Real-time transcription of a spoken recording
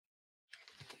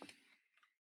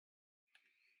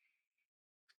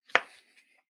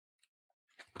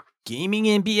Gaming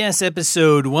and BS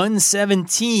episode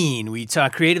 117. We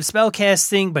talk creative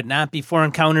spellcasting, but not before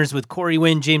encounters with Corey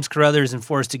Wynn, James Carruthers, and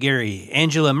Forrest Aguirre.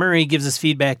 Angela Murray gives us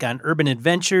feedback on Urban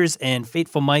Adventures, and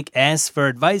Fateful Mike asks for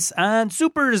advice on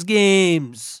Supers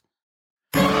games.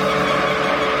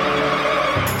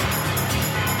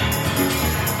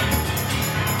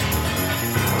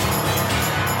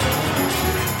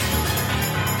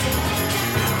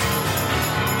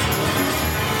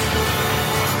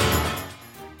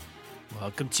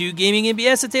 Welcome to Gaming and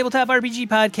BS, a tabletop RPG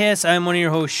podcast. I'm one of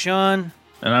your hosts, Sean.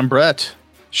 And I'm Brett.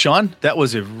 Sean, that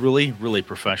was a really, really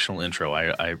professional intro.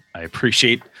 I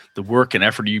appreciate the work and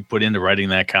effort you put into writing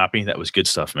that copy. That was good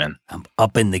stuff, man. I'm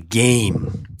up in the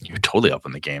game. You're totally up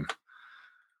in the game.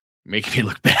 Making me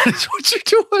look bad is what you're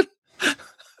doing.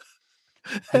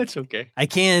 That's okay. I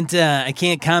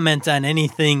can't comment on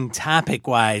anything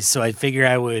topic-wise, so I figure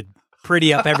I would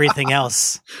pretty up everything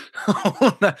else.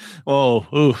 Oh,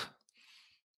 ooh.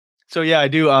 So yeah, I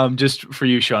do. Just for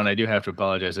you, Sean, I do have to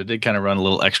apologize. I did kind of run a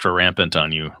little extra rampant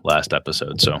on you last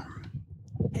episode. So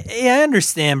yeah, I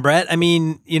understand, Brett. I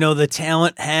mean, you know, the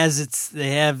talent they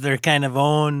have their kind of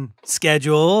own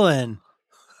schedule, and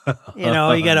you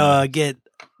know, you gotta get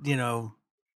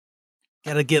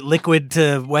liquid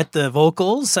to wet the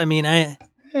vocals. I mean, yeah,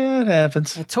 it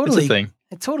happens. I totally, it's a thing.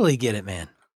 I totally get it, man.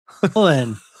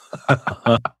 And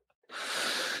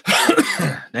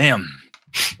damn.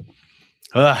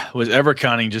 Was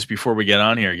EverConning just before we get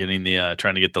on here, getting the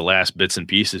trying to get the last bits and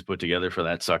pieces put together for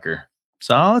that sucker.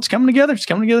 So it's coming together. It's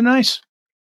coming together nice.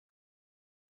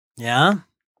 Yeah,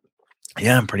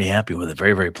 I'm pretty happy with it.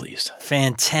 Very, very pleased.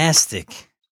 Fantastic.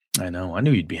 I know. I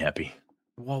knew you'd be happy.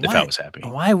 Well, if I was happy.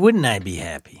 Why wouldn't I be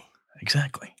happy?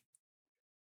 Exactly.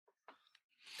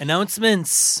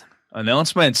 Announcements.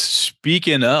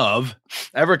 Speaking of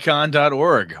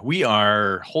evercon.org, we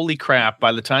are, holy crap,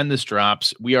 by the time this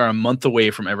drops, we are a month away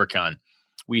from EverCon.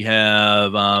 We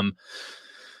have,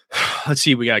 let's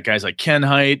see, we got guys like Ken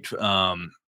Hite, Drew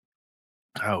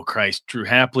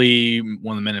Hapley,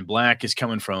 one of the Men in Black is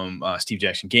coming from Steve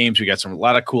Jackson Games. We got a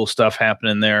lot of cool stuff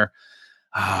happening there.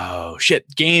 Oh,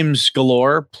 shit, games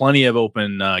galore, plenty of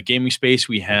open gaming space.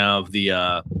 We have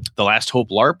the Last Hope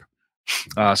LARP.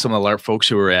 Some of the LARP folks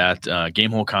who are at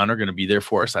Gamehole Con are going to be there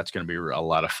for us. That's going to be a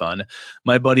lot of fun.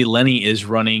 My buddy Lenny is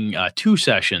running 2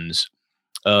 sessions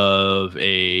of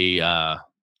a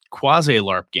quasi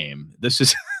LARP game. This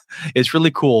is it's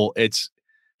really cool. It's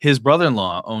his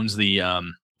brother-in-law owns the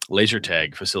laser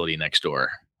tag facility next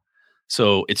door.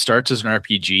 So it starts as an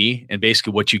RPG, and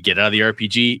basically what you get out of the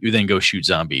RPG, you then go shoot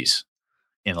zombies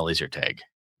in a laser tag.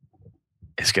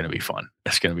 It's going to be fun.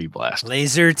 It's going to be a blast.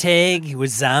 Laser tag with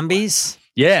zombies?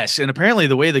 Yes, and apparently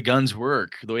the way the guns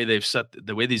work, the way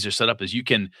these are set up is you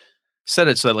can set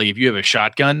it so that, like, if you have a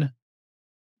shotgun,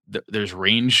 there's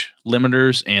range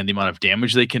limiters and the amount of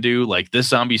damage they can do. Like, this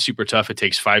zombie is super tough. It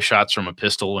takes 5 shots from a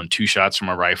pistol and 2 shots from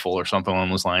a rifle or something along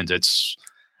those lines. That's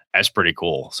pretty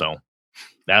cool. So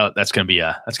that's going to be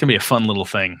a fun little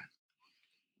thing.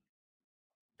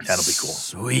 That'll be cool.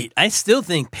 Sweet. I still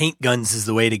think paint guns is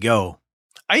the way to go.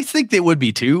 I think they would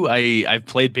be too. I've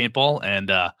played paintball,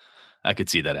 and I could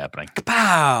see that happening.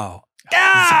 Kapow!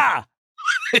 Ah!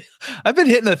 I've been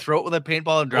hitting the throat with a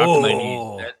paintball and dropping my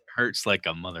knees. That hurts like a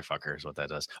motherfucker is what that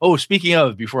does. Oh, speaking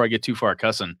of, before I get too far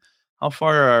cussing, how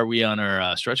far are we on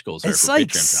our stretch goals? It's like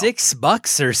Patreon,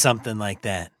 $6 or something like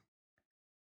that.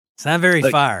 It's not very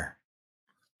far.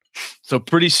 So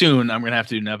pretty soon, I'm going to have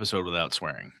to do an episode without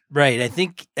swearing. Right. I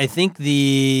think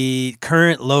the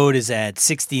current load is at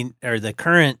 60, or the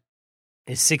current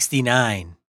is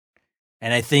 69,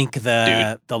 and I think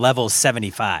the level is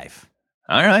 75.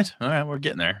 All right. We're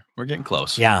getting there. We're getting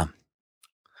close. Yeah.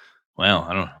 Well,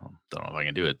 I don't know if I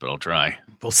can do it, but I'll try.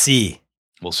 We'll see.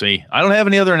 I don't have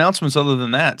any other announcements other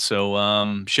than that.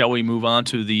 So, shall we move on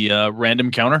to the random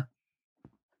encounter?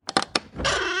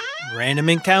 Random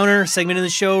encounter segment of the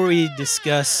show where we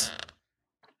discuss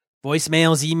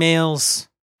voicemails, emails,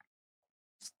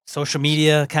 social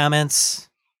media comments,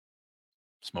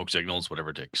 smoke signals, whatever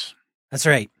it takes. That's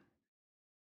right.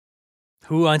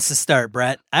 Who wants to start,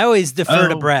 Brett? I always defer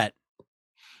to Brett.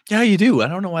 Yeah, you do. I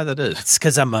don't know why that is. It's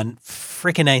because I'm a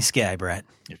freaking nice guy, Brett.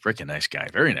 You're a freaking nice guy.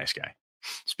 Very nice guy.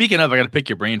 Speaking of, I got to pick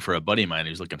your brain for a buddy of mine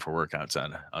who's looking for work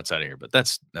outside of here, but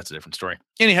that's a different story.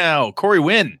 Anyhow, Corey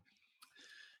Wynn.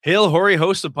 Hail, Hoary,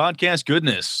 host of Podcast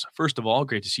Goodness. First of all,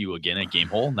 great to see you again at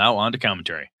Gamehole. Now on to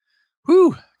commentary.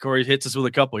 Whew. Corey hits us with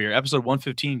a couple here. Episode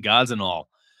 115, Gods and All.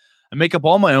 I make up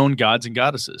all my own gods and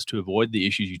goddesses to avoid the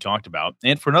issues you talked about,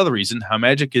 and for another reason, how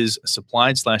magic is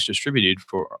supplied/distributed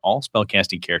for all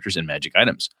spellcasting characters and magic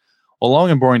items. While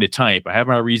long and boring to type, I have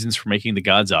my reasons for making the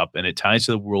gods up, and it ties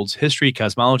to the world's history,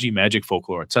 cosmology, magic,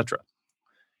 folklore, etc.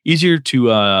 Easier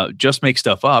to just make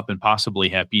stuff up and possibly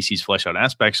have PCs flesh out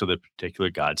aspects of the particular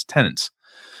god's tenets.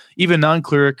 Even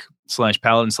non-cleric /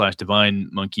 paladin / divine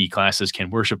monkey classes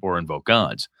can worship or invoke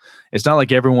gods. It's not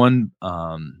like everyone,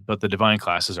 but the divine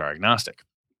classes are agnostic.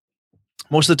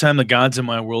 Most of the time, the gods in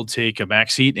my world take a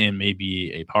backseat and may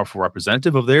be a powerful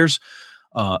representative of theirs.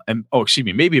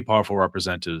 Maybe a powerful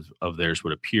representative of theirs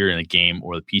would appear in a game,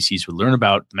 or the PCs would learn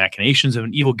about the machinations of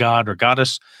an evil god or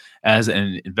goddess as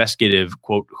an investigative,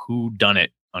 quote, who done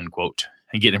it, unquote,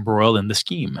 and get embroiled in the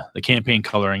scheme. The campaign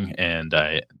coloring, and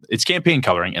it's campaign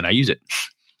coloring, and I use it.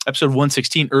 Episode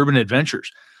 116, Urban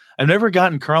Adventures. I've never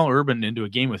gotten Carl Urban into a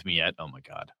game with me yet. Oh my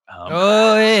God.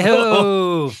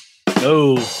 Oh,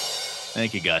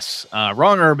 Thank you, Gus.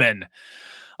 Wrong Urban.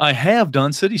 I have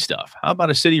done city stuff. How about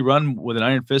a city run with an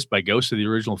iron fist by ghosts of the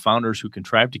original founders who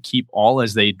contrived to keep all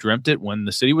as they dreamt it when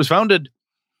the city was founded?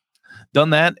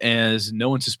 Done that as no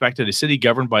one suspected a city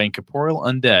governed by incorporeal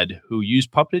undead who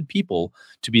used puppeted people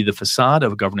to be the facade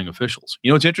of governing officials. You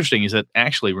know what's interesting is that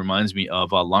actually reminds me of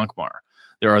Lankhmar.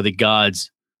 There are the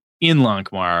gods in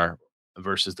Lankhmar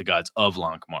versus the gods of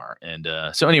Lankhmar. And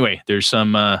so anyway, there's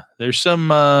some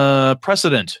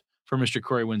precedent for Mr.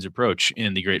 Corey Wynn's approach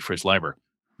in the Great Fritz Liber.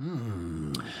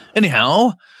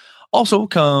 Anyhow, also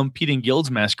competing guilds,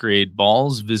 masquerade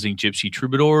balls, visiting gypsy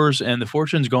troubadours, and the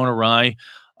fortunes going awry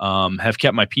have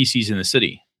kept my PCs in the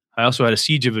city. I also had a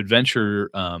siege of a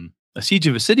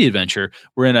city adventure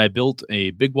wherein I built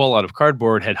a big wall out of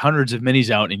cardboard, had hundreds of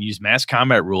minis out, and used mass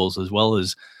combat rules as well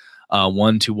as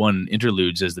one-to-one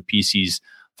interludes as the PCs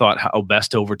thought how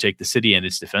best to overtake the city and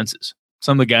its defenses.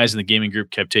 Some of the guys in the gaming group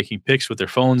kept taking pics with their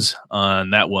phones on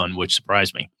that one, which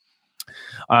surprised me.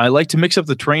 I like to mix up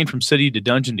the terrain from city to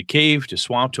dungeon to cave to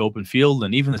swamp to open field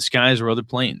and even the skies or other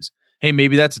planes. Hey,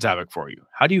 maybe that's a topic for you.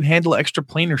 How do you handle extra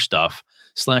planar stuff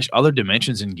 / other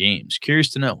dimensions in games? Curious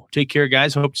to know. Take care,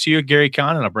 guys. I hope to see you at Gary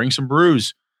Con, and I'll bring some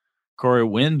brews. Corey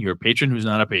Wynn, you're a patron who's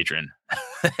not a patron.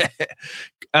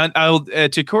 And I'll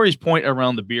to Corey's point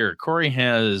around the beer, Corey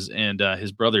has and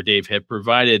his brother Dave have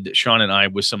provided Sean and I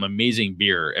with some amazing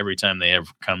beer every time they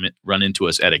have run into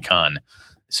us at a con.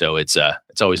 So it's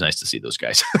always nice to see those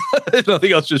guys.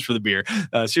 Nothing else, just for the beer.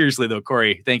 Seriously though,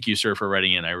 Corey, thank you, sir, for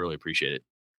writing in. I really appreciate it.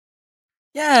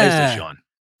 yeah. Sean.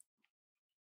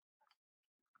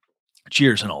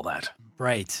 Cheers and all that.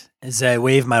 Right. As I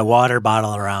wave my water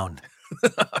bottle around.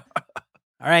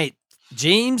 All right.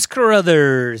 James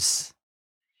Carruthers.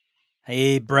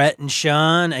 Hey, Brett and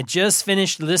Sean. I just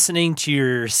finished listening to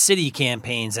your City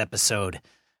Campaigns episode.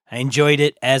 I enjoyed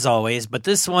it, as always, but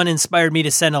this one inspired me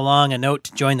to send along a note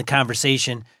to join the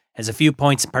conversation, as a few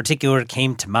points in particular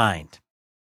came to mind.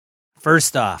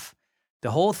 First off,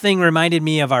 the whole thing reminded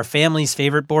me of our family's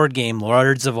favorite board game,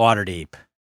 Lords of Waterdeep.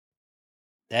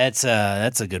 That's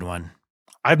a good one.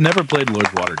 I've never played Lord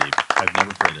Waterdeep. I've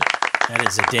never played it. That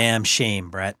is a damn shame,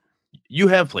 Brett. You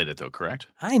have played it, though, correct?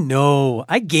 I know.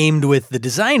 I gamed with the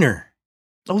designer.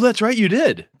 Oh, that's right. You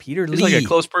did. Peter He's Lee. like a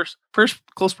close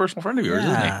personal friend of yours,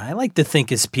 isn't he? I like to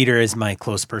think as Peter is my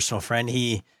close personal friend.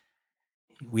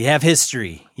 We have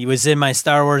history. He was in my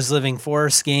Star Wars Living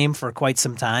Forest game for quite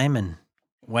some time and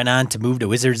went on to move to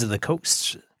Wizards of the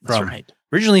Coast. That's right.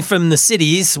 Originally from the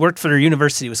cities, worked for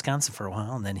University of Wisconsin for a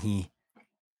while, and then he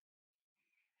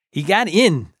got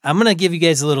in. I'm going to give you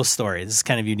guys a little story. This is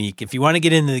kind of unique. If you want to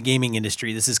get into the gaming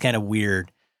industry, this is kind of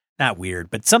weird. Not weird,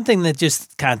 but something that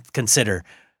just consider.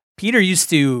 Peter he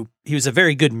was a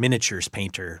very good miniatures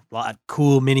painter. A lot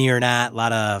cool mini or not, a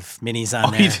lot of minis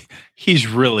on there. He's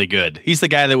really good. He's the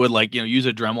guy that would use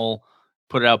a Dremel,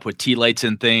 put tea lights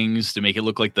in things to make it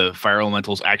look like the fire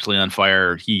elemental's actually on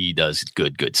fire. He does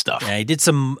good stuff. Yeah, he did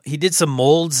some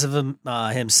molds of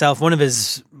himself. One of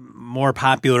his more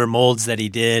popular molds that he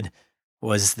did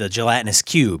was the gelatinous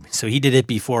cube. So he did it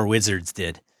before Wizards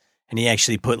did. And he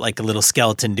actually put like a little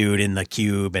skeleton dude in the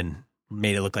cube and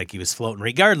made it look like he was floating.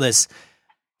 Regardless,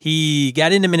 he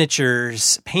got into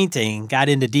miniatures painting, got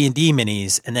into D&D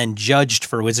minis, and then judged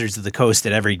for Wizards of the Coast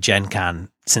at every Gen Con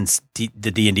since the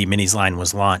D&D minis line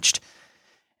was launched.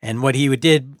 And what he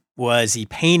did was he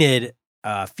painted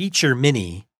a feature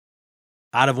mini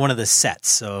out of one of the sets.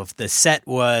 So if the set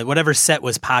was, whatever set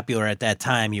was popular at that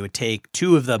time, he would take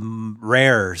two of the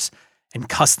rares and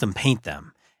custom paint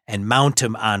them and mount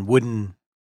them on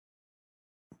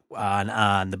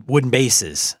the wooden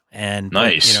bases and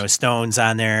nice. Put, stones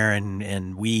on there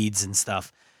and weeds and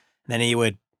stuff. And then he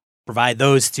would provide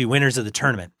those to winners of the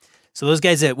tournament. So those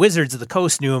guys at Wizards of the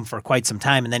Coast knew him for quite some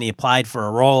time, and then he applied for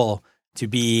a role to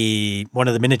be one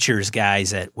of the miniatures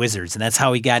guys at Wizards, and that's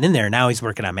how he got in there. Now he's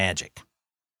working on Magic.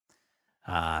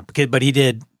 But he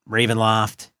did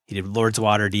Ravenloft, he did Lords of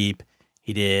Waterdeep,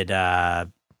 he did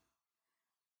the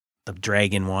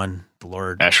dragon one, the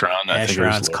Lord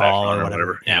Asheron's Call or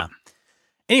whatever. Yeah.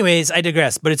 Anyways, I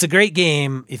digress, but it's a great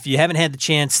game. If you haven't had the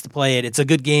chance to play it, it's a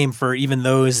good game for even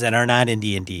those that are not in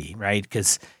D&D, right?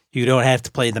 Because you don't have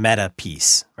to play the meta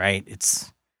piece, right?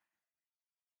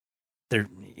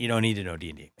 You don't need to know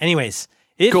D&D. Anyways,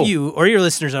 if you or your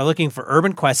listeners are looking for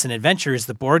urban quests and adventures,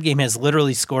 the board game has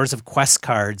literally scores of quest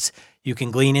cards you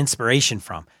can glean inspiration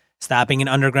from. Stopping an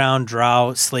underground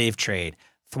drow slave trade,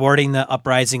 thwarting the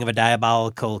uprising of a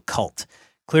diabolical cult,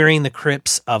 clearing the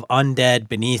crypts of undead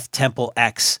beneath Temple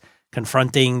X,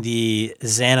 confronting the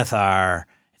Xanathar,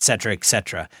 etc.,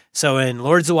 etc. So in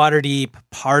Lords of Waterdeep,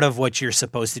 part of what you're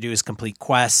supposed to do is complete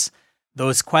quests.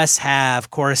 Those quests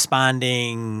have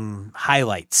corresponding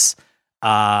highlights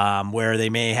where they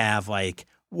may have like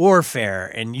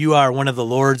warfare, and you are one of the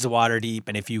Lords of Waterdeep,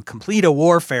 and if you complete a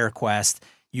warfare quest,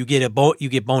 you get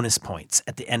bonus points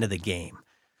at the end of the game.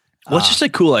 Well, it's just a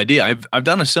cool idea. I've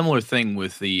done a similar thing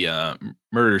with the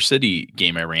Murder City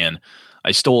game I ran.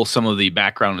 I stole some of the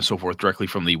background and so forth directly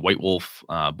from the White Wolf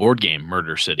board game,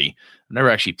 Murder City. I've never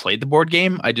actually played the board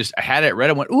game. I had it read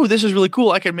and went, "Ooh, this is really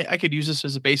cool. I could use this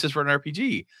as a basis for an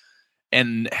RPG."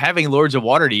 And having Lords of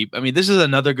Waterdeep, I mean, this is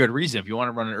another good reason. If you want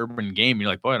to run an urban game, you're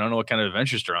like, boy, I don't know what kind of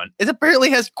adventures to run. It apparently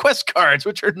has quest cards,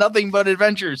 which are nothing but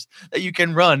adventures that you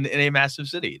can run in a massive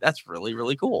city. That's really,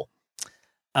 really cool.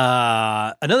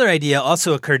 Another idea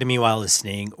also occurred to me while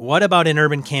listening. What about an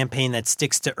urban campaign that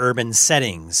sticks to urban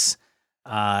settings,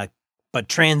 but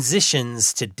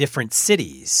transitions to different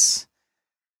cities?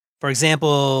 For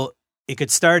example, it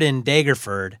could start in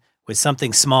Daggerford with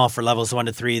something small for levels 1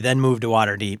 to 3, then move to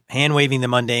Waterdeep, hand-waving the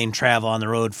mundane travel on the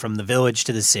road from the village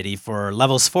to the city for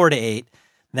levels 4 to 8,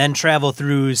 then travel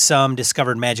through some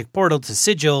discovered magic portal to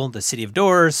Sigil, the City of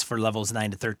Doors, for levels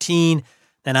 9 to 13,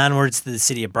 then onwards to the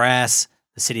City of Brass,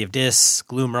 the City of Dis,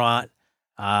 Gloomrot,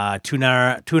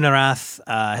 Tunarath,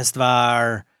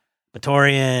 Hestvar,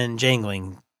 Matorian,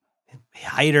 Jangling,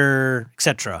 Hyder,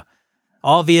 etc.,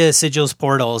 all via Sigil's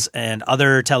portals and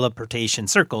other teleportation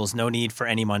circles, no need for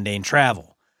any mundane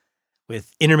travel,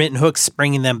 with intermittent hooks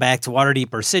bringing them back to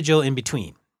Waterdeep or Sigil in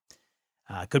between.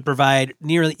 Could provide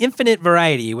nearly infinite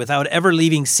variety without ever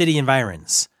leaving city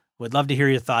environs. Would love to hear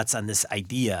your thoughts on this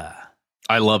idea.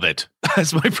 I love it.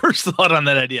 That's my first thought on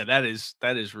that idea. That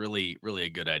is really, really a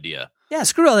good idea. Yeah,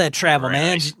 screw all that travel, Very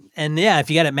man. nice. And yeah, if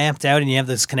you got it mapped out and you have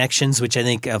those connections, which I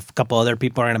think a couple other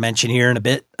people are going to mention here in a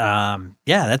bit,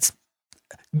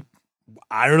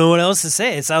 I don't know what else to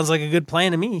say. It sounds like a good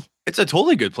plan to me. It's a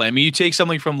totally good plan. I mean, you take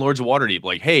something from Lords of Waterdeep,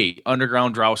 like, hey,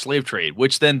 underground drow slave trade,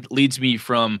 which then leads me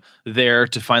from there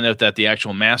to find out that the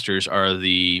actual masters are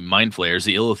the Mind Flayers,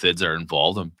 the Illithids are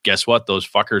involved. And guess what? Those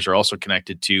fuckers are also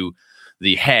connected to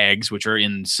the Hags, which are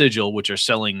in Sigil, which are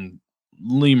selling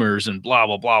lemurs and blah,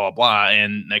 blah, blah, blah, blah.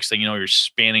 And next thing you know, you're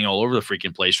spanning all over the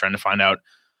freaking place trying to find out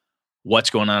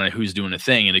what's going on and who's doing a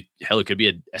thing. And it could be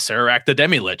a Sararak the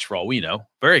Demi-Lich for all we know.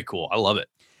 Very cool. I love it.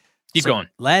 Keep going.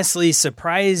 Lastly,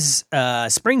 surprise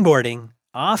springboarding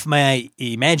off my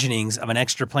imaginings of an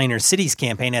extra planar cities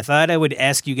campaign. I thought I would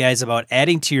ask you guys about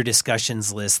adding to your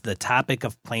discussions list the topic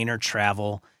of planar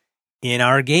travel in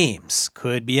our games.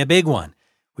 Could be a big one,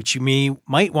 which you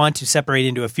might want to separate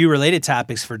into a few related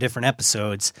topics for different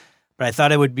episodes. But I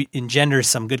thought it would engender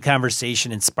some good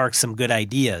conversation and spark some good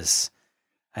ideas.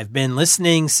 I've been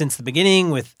listening since the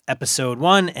beginning with episode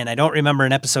 1, and I don't remember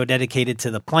an episode dedicated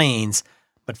to the planes,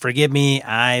 but forgive me if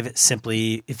I've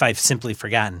simply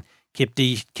forgotten. Keep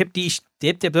dishing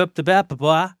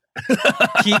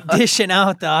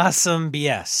out the awesome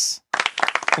BS.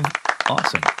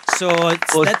 Awesome. So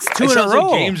that's 2 in a row.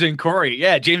 Like James and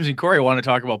Corey want to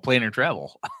talk about planar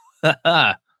travel.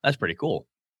 That's pretty cool.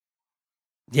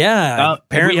 Yeah,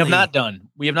 apparently we have not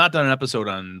done an episode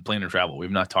on planar travel. We've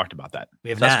not talked about that. We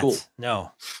have That's not. Cool.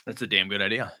 No, that's a damn good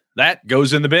idea. That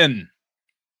goes in the bin.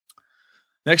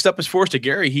 Next up is Forrester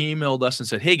Gary. He emailed us and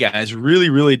said, "Hey guys, really,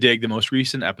 really dig the most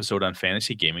recent episode on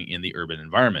fantasy gaming in the urban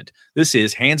environment. This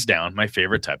is hands down my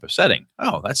favorite type of setting."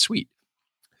 Oh, that's sweet.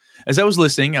 As I was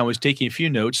listening, I was taking a few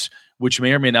notes, which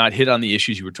may or may not hit on the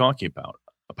issues you were talking about.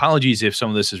 Apologies if some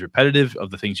of this is repetitive of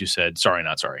the things you said. Sorry,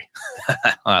 not sorry.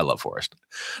 I love Forrest.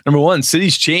 Number 1,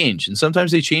 cities change, and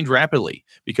sometimes they change rapidly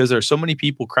because there are so many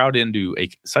people crowded into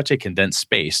such a condensed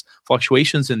space.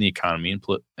 Fluctuations in the economy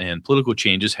and political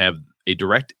changes have a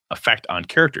direct effect on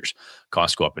characters.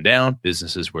 Costs go up and down.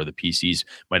 Businesses where the PCs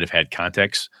might have had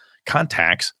contacts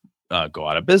go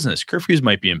out of business. Curfews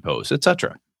might be imposed,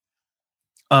 etc.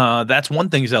 That's one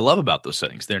thing I love about those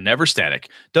settings. They're never static.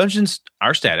 Dungeons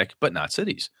are static, but not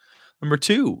cities. Number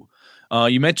 2,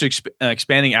 you mentioned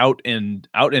expanding out and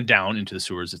down into the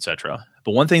sewers, etc.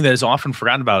 But one thing that is often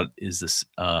forgotten about is this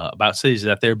about cities is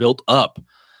that they're built up.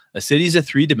 A city is a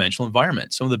 3-dimensional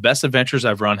environment. Some of the best adventures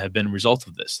I've run have been a result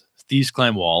of this. Thieves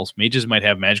climb walls. Mages might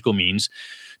have magical means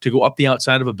to go up the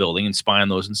outside of a building and spy on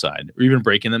those inside, or even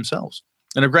break in themselves.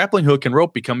 And a grappling hook and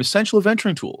rope become essential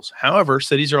adventuring tools. However,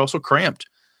 cities are also cramped.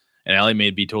 An alley may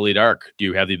be totally dark. Do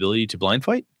you have the ability to blind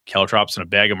fight? Caltrops and a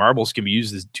bag of marbles can be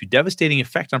used to devastating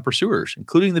effect on pursuers,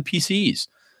 including the PCs.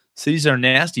 Cities are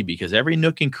nasty because every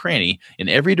nook and cranny in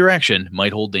every direction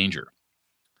might hold danger.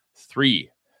 3.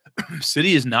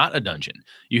 City is not a dungeon.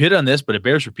 You hit on this, but it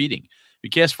bears repeating. If you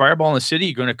cast Fireball in the city,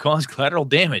 you're going to cause collateral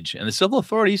damage, and the civil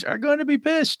authorities are going to be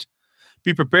pissed.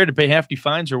 Be prepared to pay hefty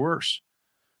fines or worse.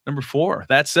 Number 4.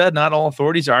 That said, not all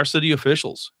authorities are city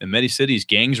officials. In many cities,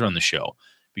 gangs run the show.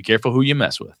 Be careful who you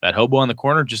mess with. That hobo on the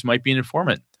corner just might be an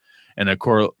informant. And a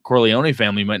Corleone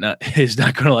family is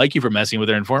not going to like you for messing with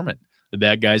their informant. The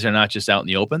bad guys are not just out in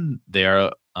the open. They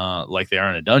are like they are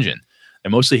in a dungeon. They're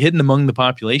mostly hidden among the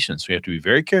population, so you have to be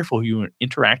very careful who you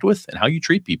interact with and how you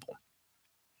treat people.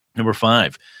 Number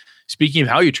 5, speaking of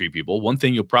how you treat people, one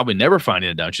thing you'll probably never find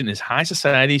in a dungeon is high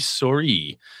society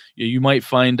sorry. You might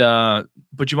find,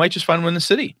 but you might just find one in the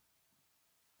city.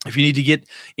 If you need to get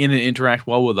in and interact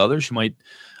well with others, you might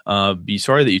be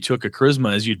sorry that you took a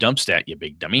charisma as your dump stat, you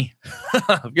big dummy.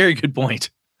 Very good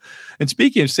point. And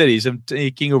speaking of cities, I'm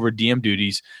taking over DM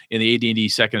duties in the AD&D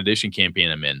 2nd Edition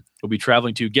campaign I'm in. We'll be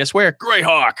traveling to, guess where?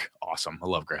 Greyhawk. Awesome. I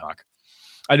love Greyhawk.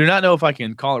 I do not know if I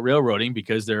can call it railroading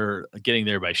because they're getting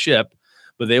there by ship,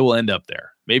 but they will end up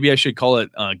there. Maybe I should call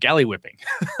it galley whipping.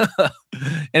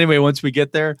 Anyway, once we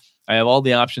get there, I have all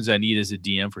the options I need as a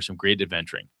DM for some great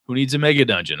adventuring. Who needs a mega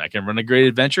dungeon? I can run a great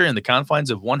adventure in the confines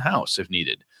of one house if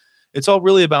needed. It's all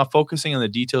really about focusing on the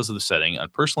details of the setting, on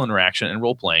personal interaction and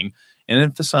role-playing, and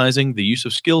emphasizing the use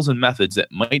of skills and methods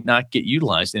that might not get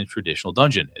utilized in a traditional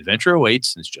dungeon. Adventure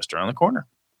awaits, and it's just around the corner.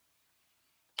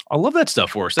 I love that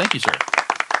stuff for us. Thank you, sir.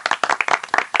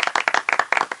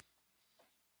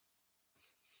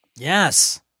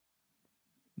 Yes.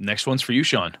 Next one's for you,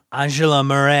 Sean. Angela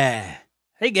Murray.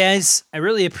 Hey, guys. I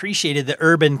really appreciated the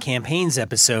Urban Campaigns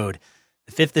episode.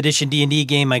 The 5th edition D&D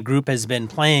game my group has been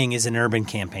playing is an urban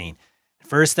campaign. At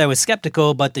first, I was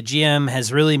skeptical, but the GM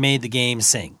has really made the game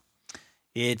sing.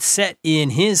 It's set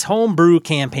in his homebrew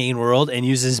campaign world and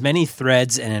uses many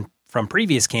threads from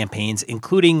previous campaigns,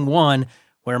 including one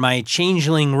where my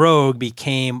changeling rogue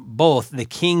became both the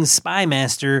King's Spy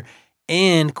Master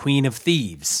and Queen of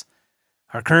Thieves.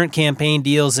 Our current campaign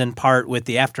deals in part with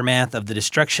the aftermath of the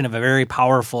destruction of a very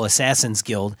powerful assassins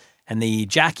guild and the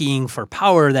jockeying for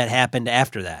power that happened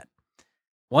after that.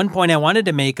 One point I wanted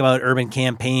to make about urban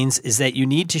campaigns is that you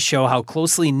need to show how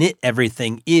closely knit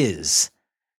everything is.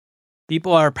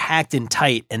 People are packed in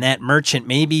tight, and that merchant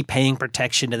may be paying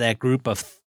protection to that group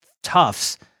of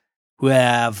toughs who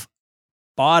have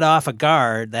bought off a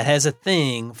guard that has a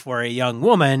thing for a young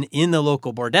woman in the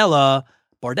local bordello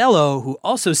who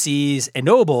also sees a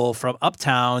noble from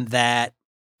uptown. That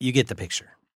you get the picture.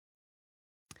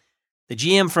 The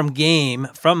GM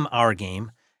from our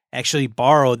game actually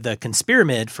borrowed the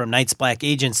Conspiramid from Night's Black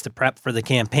Agents to prep for the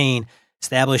campaign,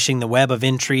 establishing the web of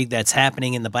intrigue that's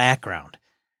happening in the background.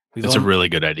 It's a really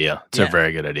good idea. It's a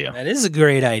very good idea. That is a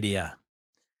great idea.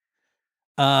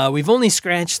 We've only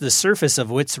scratched the surface of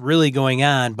what's really going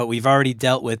on, but we've already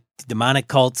dealt with demonic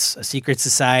cults, a secret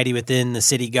society within the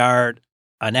city guard,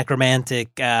 a necromantic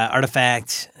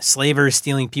artifact, slavers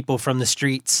stealing people from the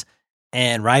streets,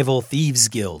 and rival thieves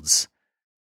guilds.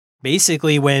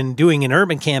 Basically, when doing an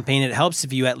urban campaign, it helps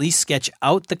if you at least sketch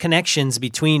out the connections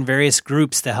between various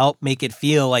groups to help make it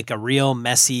feel like a real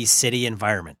messy city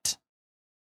environment.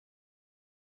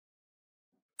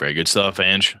 Very good stuff,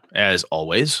 Ange, as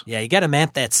always. Yeah, you got to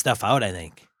map that stuff out, I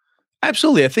think.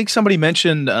 Absolutely. I think somebody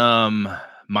mentioned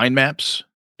mind maps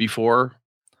before,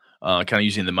 kind of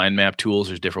using the mind map tools.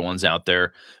 There's different ones out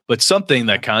there. But something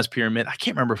that Conspiramid, I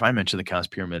can't remember if I mentioned the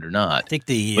Conspiramid or not. I think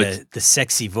the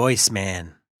sexy voice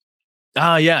man.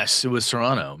 Yes, it was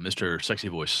Serrano, Mr. Sexy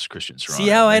Voice Christian Serrano. See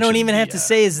how I don't even have to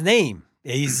say his name.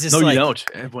 He's just you don't.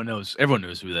 Everyone knows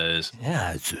who that is.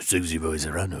 Yeah, it's Sexy Voice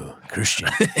Serrano, Christian.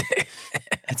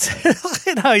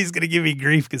 And how he's going to give me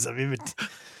grief because I'm even.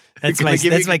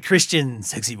 That's my Christian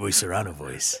Sexy Voice Serrano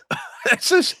voice.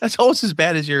 That's almost as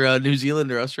bad as your New Zealand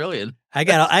or Australian. I'm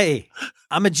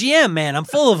a GM, man. I'm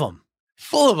full of them.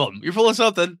 Full of them. You're full of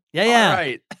something. Yeah. All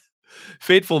right.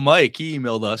 Fateful Mike, he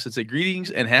emailed us. It said, "Greetings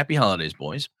and happy holidays,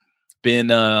 boys.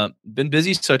 Been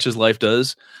busy, such as life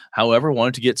does. However,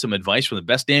 wanted to get some advice from the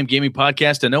best damn gaming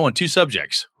podcast I know on 2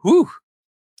 subjects. Whew.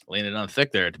 Laying it on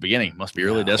thick there at the beginning. Must be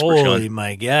really desperate, Sean. Holy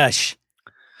my gosh.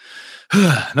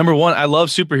 Number 1, I love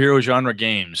superhero genre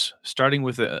games, starting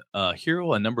with a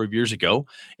hero a number of years ago,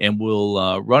 and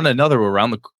we'll run another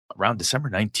around December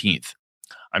 19th.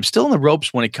 I'm still in the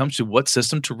ropes when it comes to what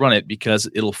system to run it because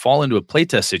it'll fall into a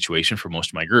playtest situation for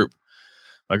most of my group.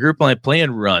 The group I play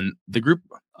and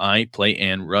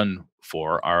run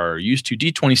for are used to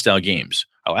D20 style games.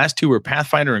 Our last 2 were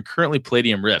Pathfinder and currently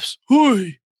Palladium Rifts.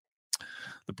 Hoi!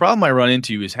 The problem I run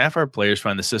into is half our players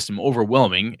find the system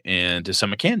overwhelming, and to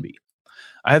some it can be.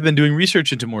 I have been doing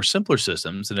research into more simpler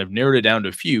systems and have narrowed it down to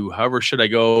a few. However, should I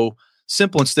go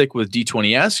simple and stick with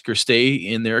D20-esque or stay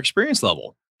in their experience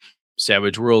level?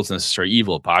 Savage Worlds, Necessary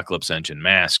Evil, Apocalypse Engine,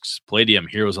 Masks, Palladium,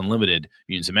 Heroes Unlimited,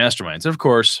 Mutants and Masterminds, and of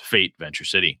course, Fate, Venture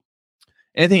City.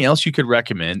 Anything else you could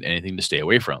recommend? Anything to stay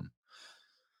away from?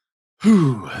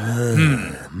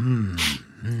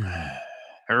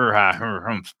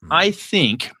 I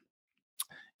think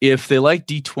if they like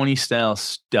D20 style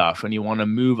stuff and you want to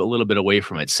move a little bit away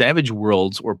from it, Savage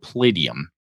Worlds or Palladium.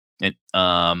 And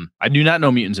I do not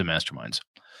know Mutants and Masterminds.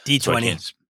 D20.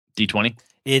 So D20?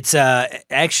 It's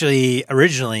actually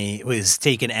originally was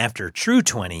taken after True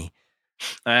 20.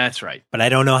 That's right. But I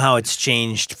don't know how it's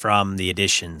changed from the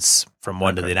editions from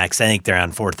one to the next. I think they're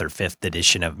on 4th or 5th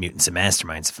edition of Mutants and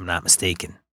Masterminds, if I'm not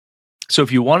mistaken. So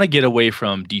if you want to get away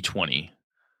from D20,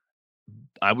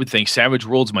 I would think Savage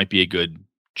Worlds might be a good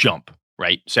jump,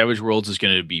 right? Savage Worlds is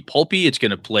going to be pulpy. It's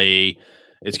going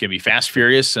to be fast,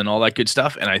 furious, and all that good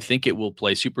stuff. And I think it will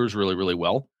play supers really, really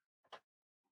well.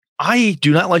 I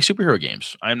do not like superhero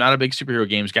games. I'm not a big superhero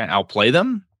games guy. I'll play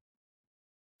them.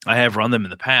 I have run them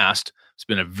in the past. It's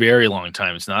been a very long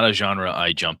time. It's not a genre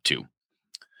I jump to,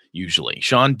 usually.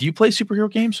 Sean, do you play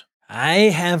superhero games? I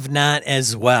have not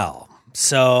as well.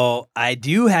 So I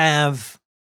do have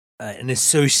an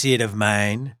associate of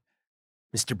mine,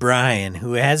 Mr. Brian,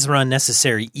 who has run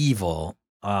Necessary Evil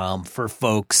for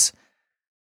folks.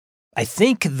 I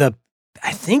think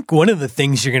one of the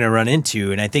things you're going to run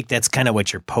into, and I think that's kind of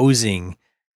what you're posing,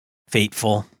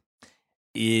 Fateful,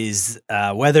 is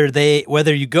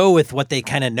whether you go with what they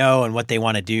kind of know and what they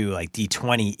want to do, like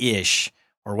D20-ish,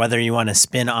 or whether you want to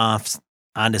spin off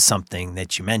onto something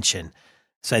that you mentioned.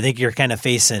 So I think you're kind of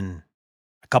facing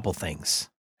a couple things.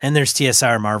 And there's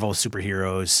TSR, Marvel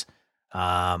Superheroes.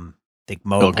 I think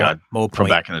Mo from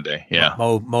back in the day. Yeah.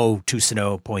 Mo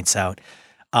Tusino points out.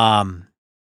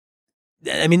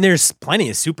 I mean, there's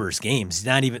plenty of supers games.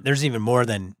 There's even more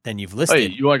than you've listed. Oh,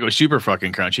 you want to go super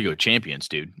fucking crunch? You go Champions,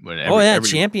 dude.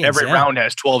 Champions. Every round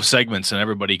has 12 segments, and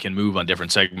everybody can move on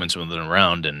different segments within a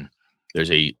round. And there's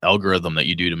a algorithm that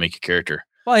you do to make a character.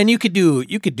 Well, and you could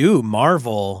do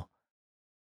Marvel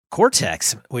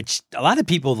Cortex, which a lot of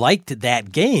people liked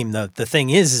that game. The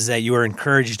thing is that you were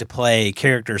encouraged to play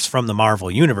characters from the Marvel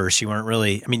universe. You weren't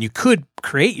really. I mean, you could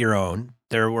create your own.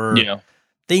 There were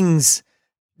things.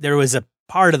 There was a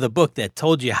part of the book that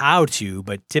told you how to,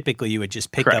 but typically you would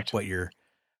just pick up what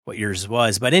yours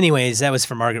was. But anyways, that was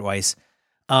for Margaret Weiss.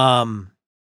 So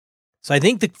I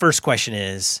think the first question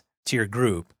is to your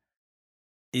group,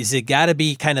 is it got to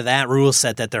be kind of that rule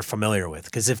set that they're familiar with?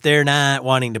 Because if they're not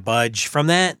wanting to budge from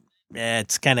that,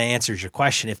 it's kind of answers your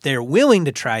question. If they're willing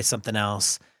to try something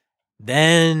else,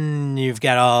 then you've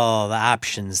got all the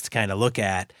options to kind of look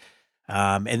at.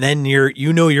 And then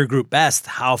your group best.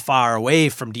 How far away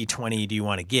from D20 do you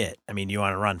want to get? I mean, you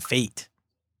want to run Fate.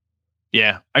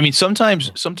 Yeah. I mean, sometimes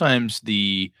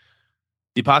the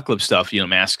Apocalypse stuff,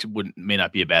 Masks may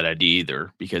not be a bad idea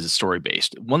either because it's story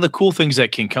based. One of the cool things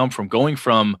that can come from going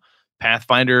from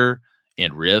Pathfinder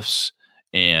and Rifts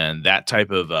and that type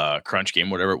of crunch game,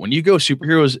 whatever, when you go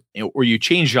superheroes or you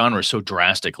change genres so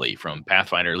drastically from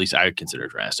Pathfinder, at least I would consider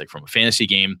it drastic, from a fantasy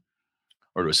game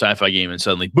or to a sci-fi game, and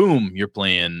suddenly, boom, you're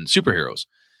playing superheroes.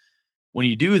 When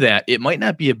you do that, it might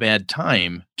not be a bad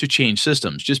time to change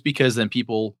systems, just because then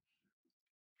people,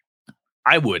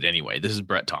 I would anyway, this is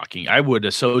Brett talking, I would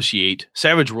associate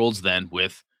Savage Worlds then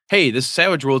with, hey, this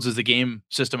Savage Worlds is the game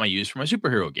system I use for my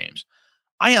superhero games.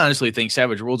 I honestly think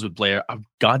Savage Worlds would play a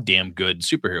goddamn good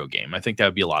superhero game. I think that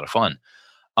would be a lot of fun.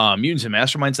 Mutants and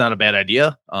Masterminds, not a bad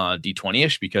idea,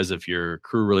 D20-ish, because if your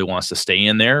crew really wants to stay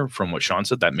in there, from what Sean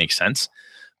said, that makes sense.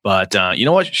 But you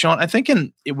know what, Sean, I think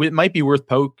it might be worth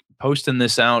posting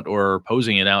this out or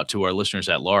posing it out to our listeners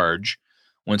at large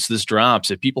once this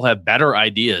drops. If people have better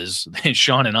ideas than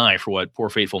Sean and I for what poor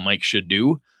Fateful Mike should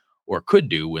do, or could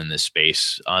do in this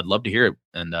space, I'd love to hear it,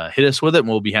 and hit us with it, and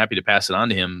we'll be happy to pass it on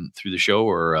to him through the show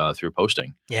or through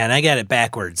posting. Yeah, and I got it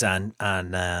backwards on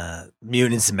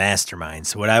Mutants and Masterminds.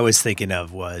 So what I was thinking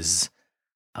of was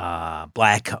Blue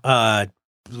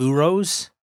Rose,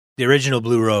 the original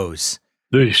Blue Rose.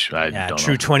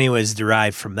 True 20 was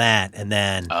derived from that, and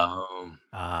then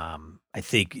I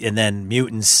think, and then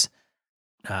Mutants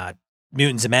and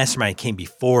Mastermind came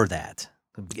before that.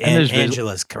 And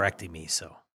Angela's correcting me,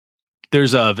 so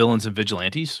there's Villains and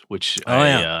Vigilantes, which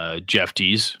Jeff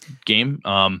D's game.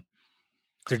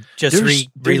 They're just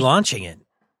relaunching it.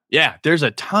 Yeah, there's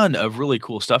a ton of really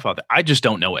cool stuff out there. I just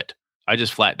don't know it. I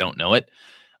just flat don't know it.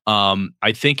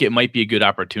 I think it might be a good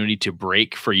opportunity to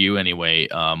break for you anyway,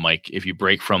 Mike, if you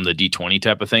break from the D20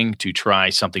 type of thing to try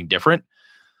something different.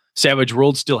 Savage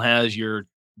World still has your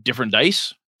different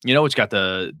dice. You know, it's got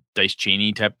the dice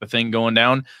chainy type of thing going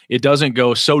down. It doesn't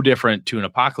go so different to an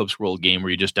Apocalypse World game where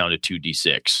you're just down to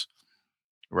 2d6,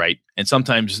 right? And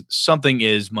sometimes something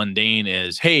as mundane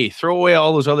as, hey, throw away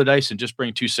all those other dice and just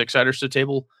bring 2 6-siders to the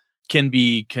table can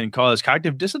cause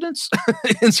cognitive dissonance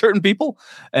in certain people.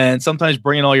 And sometimes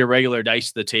bringing all your regular dice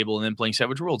to the table and then playing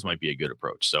Savage Worlds might be a good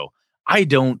approach. So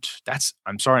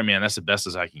I'm sorry, man. That's the best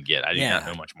as I can get. I do not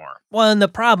know much more. Well, and the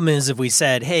problem is if we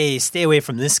said, hey, stay away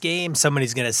from this game,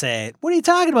 somebody's going to say, what are you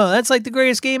talking about? That's like the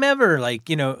greatest game ever. Like,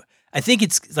 you know, I think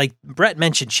it's like Brett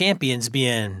mentioned Champions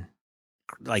being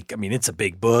like, I mean, it's a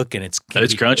big book and it's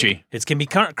crunchy. It can be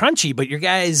crunchy, but your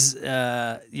guys,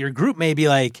 your group may be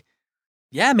like,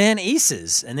 yeah, man,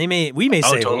 aces. And we may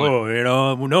say, totally. Oh, you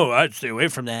know, no, I'd stay away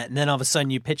from that. And then all of a sudden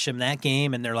you pitch them that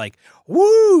game and they're like,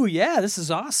 woo, yeah, this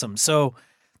is awesome. So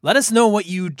let us know what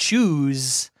you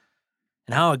choose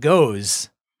and how it goes.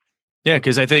 Yeah,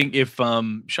 because I think if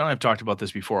Sean and I have talked about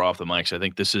this before off the mics, I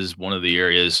think this is one of the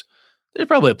areas, there's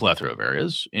probably a plethora of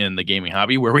areas in the gaming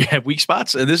hobby where we have weak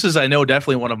spots. And this is, I know,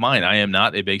 definitely one of mine. I am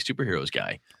not a big superheroes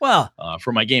guy. Well,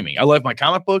 for my gaming. I love my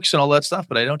comic books and all that stuff,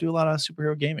 but I don't do a lot of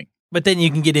superhero gaming. But then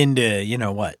you can get into, you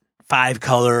know what,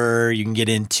 5-color, you can get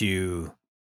into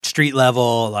street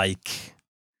level, like.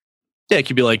 Yeah, it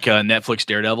could be like Netflix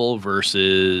Daredevil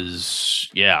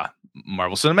versus,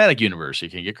 Marvel Cinematic Universe. You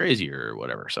can get crazy or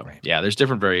whatever. So, there's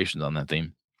different variations on that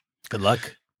theme. Good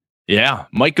luck. Yeah.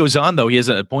 Mike goes on, though. He has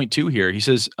a point 2 here. He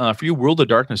says, for you World of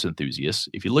Darkness enthusiasts,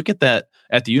 if you look at the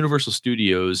Universal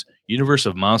Studios Universe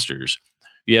of Monsters,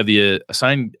 you have the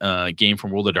assigned game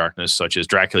from World of Darkness, such as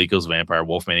Dracula equals vampire,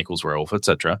 Wolfman equals werewolf,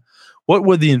 etc. What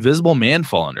would the Invisible Man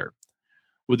fall under?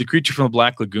 Would the creature from the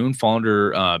Black Lagoon fall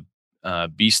under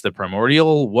Beast the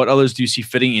Primordial? What others do you see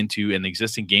fitting into an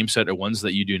existing game set or ones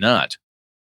that you do not?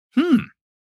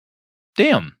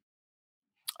 Damn.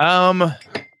 That's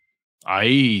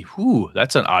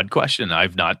an odd question.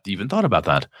 I've not even thought about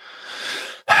that.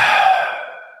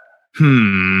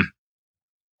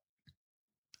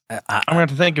 I'm gonna have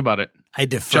to think about it. I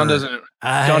defer. John doesn't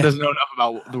know enough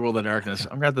about the World of Darkness.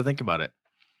 I'm gonna have to think about it.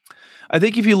 I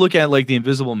think if you look at like the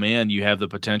Invisible Man, you have the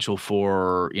potential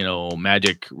for, you know,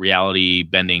 magic reality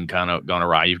bending kind of gone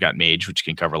awry. You've got Mage, which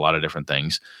can cover a lot of different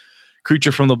things.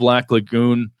 Creature from the Black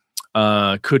Lagoon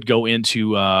could go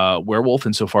into werewolf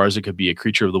insofar as it could be a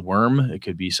creature of the worm. It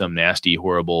could be some nasty,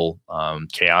 horrible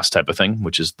chaos type of thing,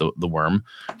 which is the worm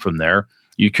from there.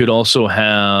 You could also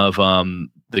have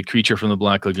the creature from the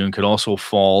Black Lagoon could also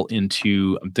fall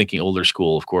into, I'm thinking older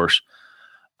school, of course.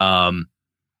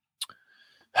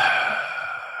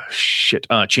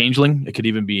 Changeling. It could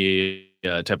even be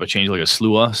a type of changeling, like a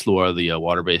Slua. Slua are the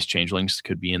water-based changelings,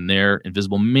 could be in there.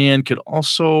 Invisible Man could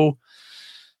also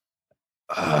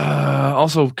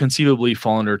conceivably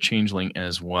fall under changeling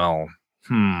as well.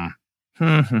 I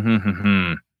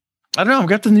don't know. I've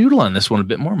got the noodle on this one a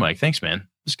bit more, Mike. Thanks, man.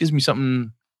 This gives me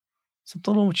something a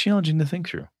little challenging to think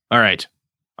through. All right.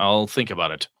 I'll think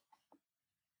about it.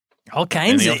 All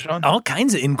kinds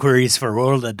of inquiries for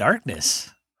World of Darkness.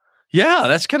 Yeah,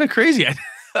 that's kind of crazy.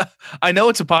 I know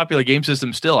it's a popular game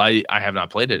system still. I have not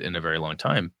played it in a very long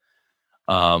time.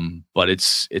 But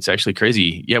it's actually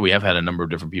crazy. Yeah, we have had a number of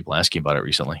different people asking about it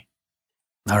recently.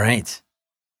 All right.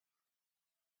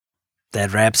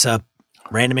 That wraps up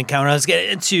Random Encounter. Let's get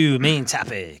into main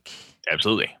topic.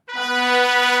 Absolutely.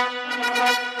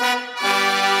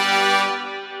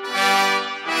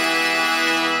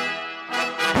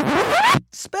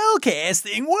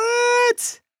 Spellcasting,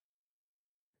 what?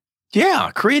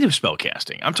 Yeah, creative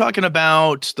spellcasting. I'm talking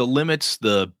about the limits,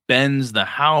 the bends, the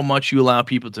how much you allow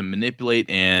people to manipulate,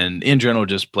 and in general,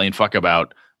 just plain fuck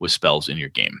about with spells in your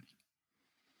game.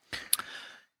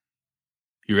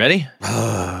 You ready?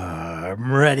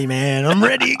 I'm ready, man. I'm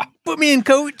ready. Put me in,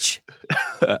 coach.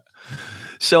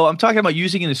 So I'm talking about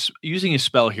using a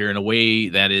spell here in a way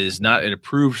that is not an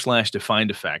approved/defined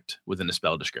effect within the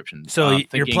spell description. So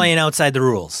you're playing outside the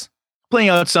rules. Playing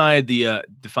outside the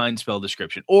defined spell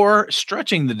description, or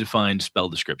stretching the defined spell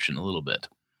description a little bit,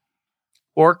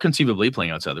 or conceivably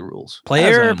playing outside the rules.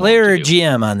 Player or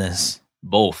GM on this?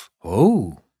 Both.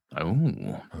 Oh.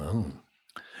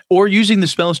 Or using the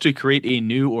spells to create a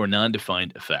new or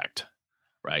non-defined effect.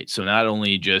 Right. So not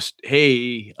only just,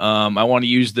 hey, I want to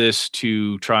use this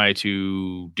to try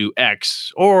to do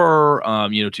X, or,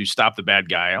 to stop the bad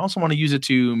guy. I also want to use it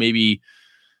to maybe,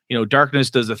 darkness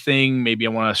does a thing. Maybe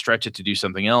I want to stretch it to do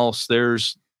something else.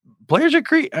 Players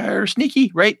are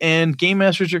sneaky, right? And game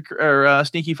masters are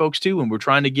sneaky folks too. And we're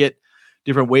trying to get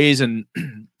different ways and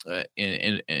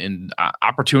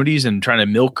opportunities and trying to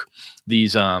milk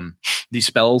these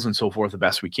spells and so forth the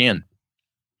best we can.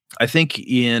 I think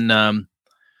in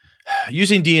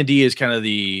using D&D is kind of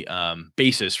the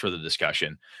basis for the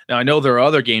discussion. Now, I know there are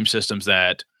other game systems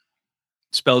that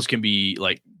spells can be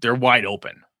like, they're wide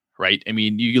open, right? I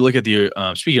mean, you look at the,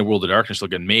 speaking of World of Darkness,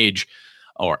 look at Mage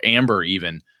or Amber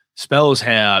even, spells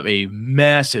have a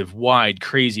massive, wide,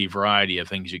 crazy variety of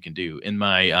things you can do. In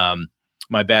my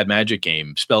my Bad Magic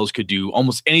game, spells could do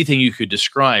almost anything you could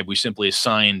describe. We simply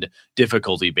assigned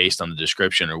difficulty based on the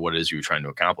description or what it is you're trying to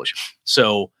accomplish.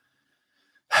 So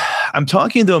I'm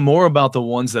talking though more about the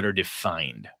ones that are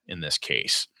defined in this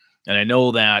case. And I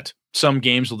know that some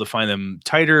games will define them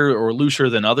tighter or looser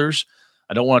than others.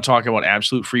 I don't want to talk about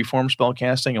absolute freeform spell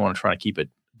casting. I want to try to keep it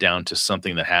down to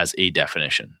something that has a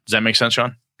definition. Does that make sense,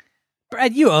 Sean?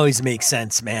 Brad, you always make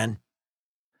sense, man.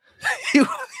 You're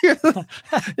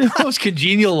the most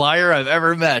congenial liar I've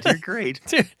ever met. You're great.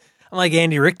 Dude, I'm like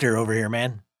Andy Richter over here,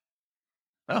 man.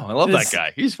 Oh, I love that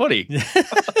guy. He's funny.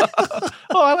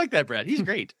 Oh, I like that, Brad. He's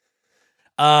great.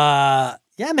 Yeah,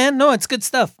 man. No, it's good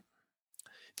stuff.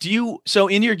 So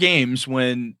in your games, what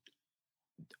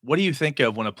do you think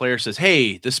of when a player says,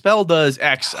 hey, the spell does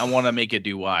X, I want to make it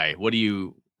do Y? What do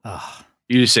you,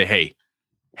 you just say, hey,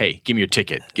 give me your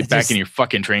ticket. Get back in your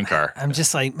fucking train car. I'm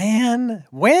just like, man,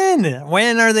 when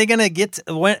are they going to get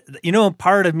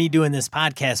part of me doing this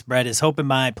podcast, Brett, is hoping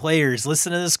my players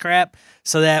listen to this crap.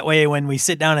 So that way, when we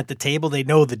sit down at the table, they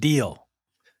know the deal.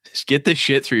 Just get this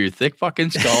shit through your thick fucking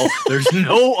skull. There's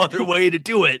no other way to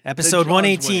do it. Episode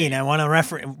 118. I want to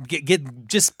reference.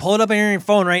 Just pull it up on your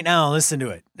phone right now and listen to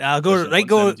it. I'll go right.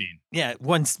 Go. Yeah.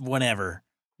 Whenever.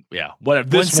 Yeah. Whatever.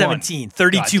 117.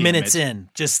 32 minutes in.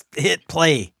 Just hit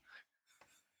play.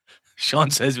 Sean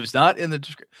says it was not in the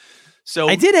description. So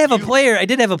I did have a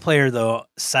player though.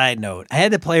 Side note, I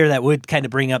had a player that would kind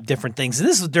of bring up different things, and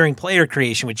this was during player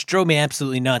creation, which drove me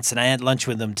absolutely nuts. And I had lunch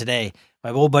with him today. My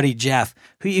old buddy Jeff,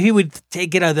 he would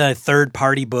take it out of the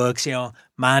third-party books.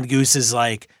 Mongoose is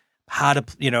like how to,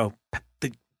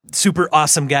 the super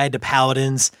awesome guide to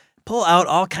paladins. Pull out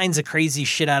all kinds of crazy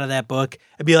shit out of that book.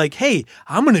 I'd be like, hey,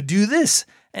 I'm going to do this.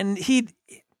 And he'd,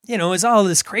 it's all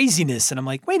this craziness. And I'm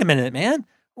like, wait a minute, man.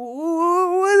 What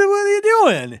are you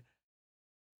doing?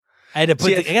 I had to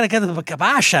put I got to get the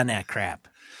kibosh on that crap.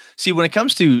 See, when it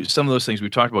comes to some of those things,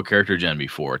 we've talked about character gen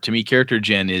before. To me, character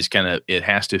gen is it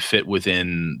has to fit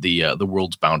within the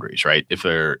world's boundaries, right? If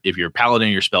you're a paladin,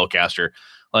 you're a spellcaster,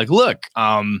 like, look,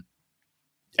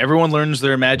 everyone learns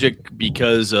their magic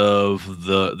because of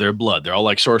their blood. They're all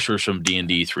like sorcerers from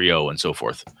D&D 3.0 and so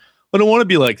forth. I don't want to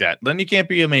be like that. Then you can't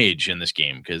be a mage in this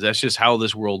game because that's just how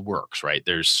this world works, right?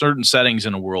 There's certain settings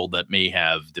in a world that may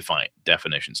have defined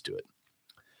definitions to it.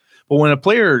 But when a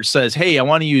player says, hey, I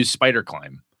want to use spider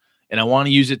climb, and I want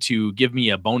to use it to give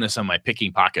me a bonus on my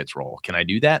picking pockets roll, can I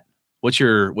do that? What's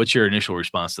your initial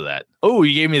response to that? Oh,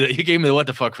 you gave me the what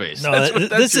the fuck face. No,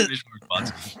 that's your initial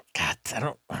response. God, I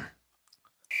don't.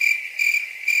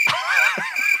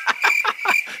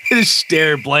 Just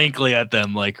stare blankly at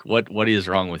them like, what is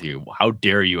wrong with you? How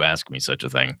dare you ask me such a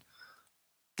thing?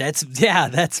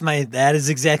 That is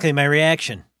exactly my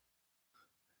reaction.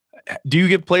 Do you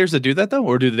get players that do that though?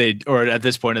 Or at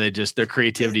this point, are they just, their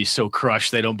creativity is so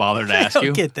crushed they don't bother to ask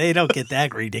you? They don't get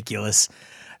that ridiculous.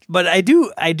 But I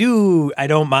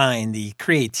don't mind the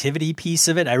creativity piece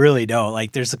of it. I really don't.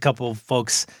 Like, there's a couple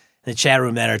folks in the chat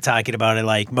room that are talking about it.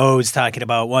 Like Mo's talking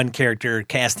about one character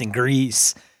casting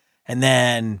grease and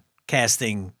then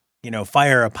casting,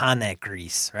 fire upon that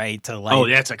grease, right? To light. Oh,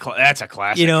 that's a classic.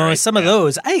 Right? Some of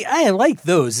those, I like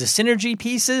those, the synergy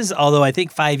pieces, although I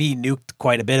think 5e nuked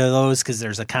quite a bit of those because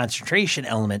there's a concentration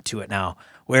element to it now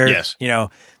where, yes.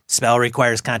 Spell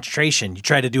requires concentration. You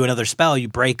try to do another spell, you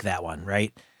break that one,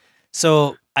 right?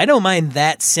 So I don't mind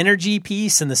that synergy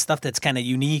piece and the stuff that's kind of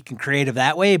unique and creative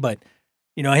that way, but,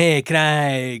 hey, can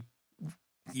I,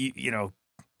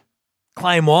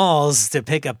 climb walls to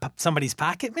pick up somebody's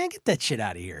pocket. Man, get that shit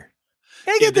out of here.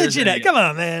 Hey, get that shit out. Come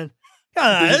on, man. Come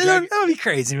on. That would be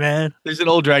crazy, man. There's an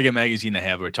old Dragon magazine I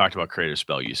have where it talked about creative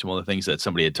spell use. And one of the things that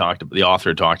somebody had talked about, the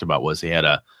author had talked about, was they had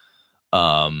a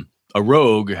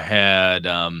rogue had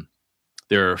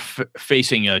they're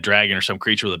facing a dragon or some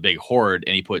creature with a big horde,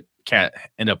 and he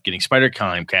ended up getting spider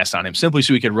climb cast on him simply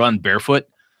so he could run barefoot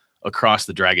across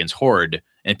the dragon's horde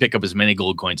and pick up as many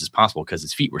gold coins as possible because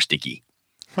his feet were sticky.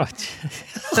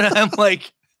 I'm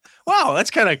like, wow,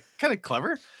 that's kind of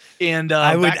clever. And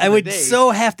I would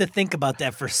so have to think about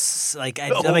that for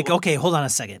I'm like, okay, hold on a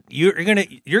second. You're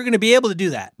gonna be able to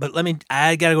do that, but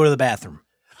I gotta go to the bathroom.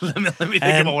 let me think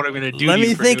about what I'm gonna do. Let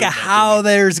me think of how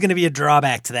there's gonna be a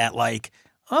drawback to that. Like,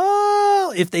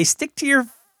 if they stick to your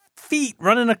feet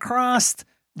running across,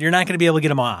 you're not gonna be able to get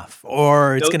them off,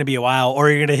 or it's gonna be a while, or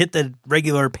you're gonna hit the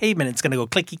regular pavement. It's gonna go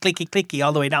clicky, clicky, clicky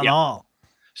all the way down the hall.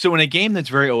 So in a game that's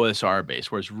very OSR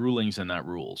based, where it's rulings and not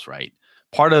rules, right?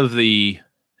 Part of the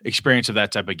experience of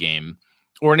that type of game,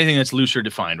 or anything that's looser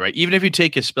defined, right? Even if you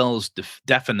take a spell's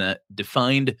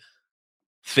defined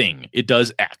thing, it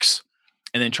does X,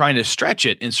 and then trying to stretch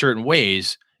it in certain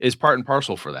ways is part and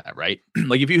parcel for that, right?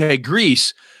 Like if you had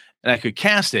grease and I could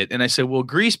cast it, and I said, well,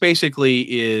 grease basically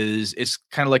it's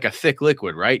kind of like a thick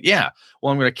liquid, right? Yeah.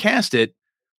 Well, I'm going to cast it,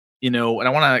 and I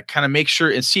want to kind of make sure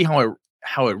and see how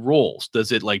it rolls.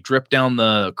 Does it like drip down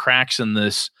the cracks in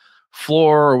this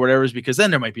floor or whatever? Is because then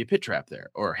there might be a pit trap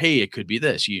there, or hey, it could be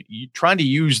this. You trying to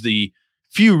use the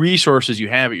few resources you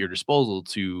have at your disposal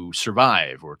to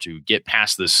survive or to get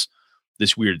past this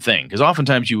weird thing. Because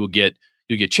oftentimes you get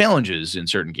challenges in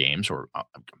certain games, or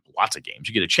lots of games.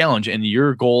 You get a challenge, and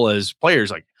your goal as players,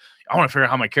 like, I want to figure out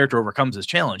how my character overcomes this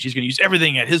challenge. He's going to use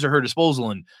everything at his or her disposal,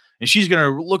 and she's going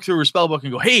to look through her spell book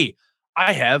and go, hey,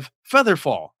 I have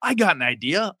Featherfall. I got an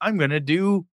idea. I'm going to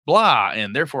do blah,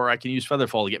 and therefore I can use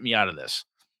Featherfall to get me out of this.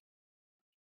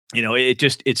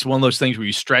 It's one of those things where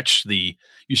you stretch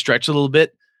a little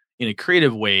bit in a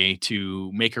creative way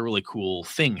to make a really cool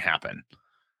thing happen.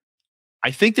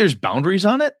 I think there's boundaries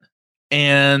on it,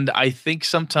 and I think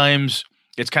sometimes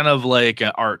it's kind of like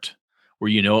art where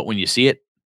you know it when you see it,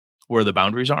 where the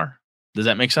boundaries are. Does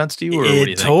that make sense to you? Or what do you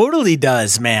think? Totally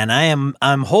does, man.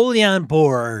 I'm wholly on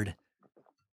board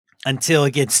until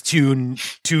it gets too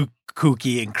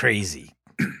kooky and crazy.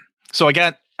 So I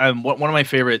got one of my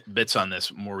favorite bits on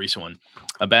this more recent one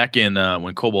back in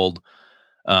when Kobold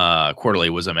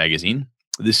Quarterly was a magazine.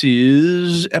 This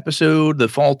is the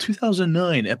fall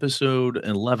 2009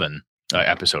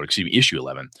 issue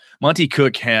 11. Monty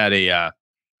Cook had a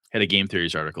game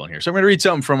theories article in here. So I'm going to read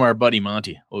something from our buddy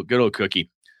Monty, good old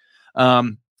Cookie.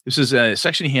 This is a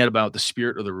section he had about the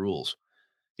spirit of the rules.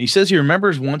 He says he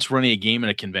remembers once running a game in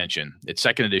a convention. It's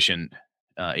 2nd edition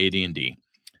AD&D.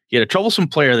 He had a troublesome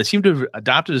player that seemed to have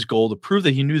adopted his goal to prove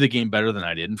that he knew the game better than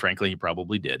I did, and frankly, he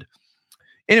probably did.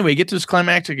 Anyway, get to this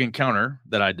climactic encounter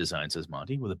that I designed, says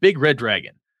Monty, with a big red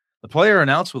dragon. The player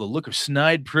announced with a look of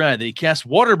snide pride that he casts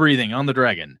water breathing on the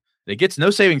dragon. It gets no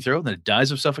saving throw, then it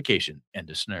dies of suffocation. End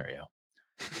of scenario.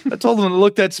 I told him to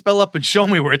look that spell up and show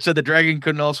me where it said the dragon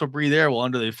couldn't also breathe air while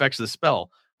under the effects of the spell,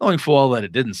 knowing full well that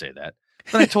it didn't say that.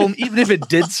 Then I told him even if it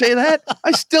did say that,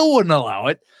 I still wouldn't allow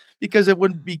it because it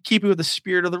wouldn't be keeping with the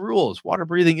spirit of the rules. Water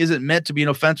breathing isn't meant to be an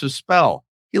offensive spell.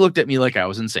 He looked at me like I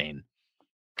was insane.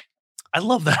 I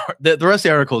love that. The rest of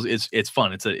the article it's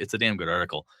fun. It's a damn good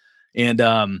article. And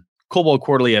Kobold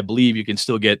Quarterly, I believe you can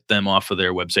still get them off of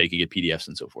their website. You can get PDFs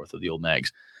and so forth of the old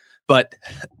mags. But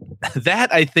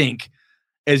that, I think,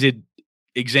 is an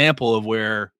example of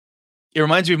where it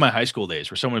reminds me of my high school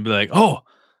days where someone would be like, oh,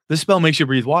 this spell makes you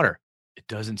breathe water. It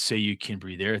doesn't say you can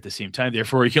breathe air at the same time.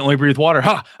 Therefore, you can only breathe water.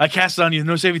 Ha! I cast it on you.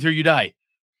 No saving throw, you die.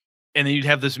 And then you'd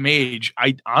have this mage.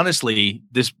 I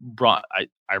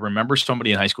remember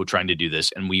somebody in high school trying to do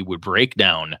this, and we would break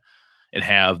down and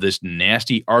have this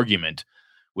nasty argument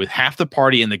with half the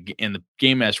party and the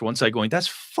game master one side going, that's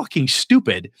fucking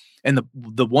stupid. And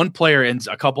the one player and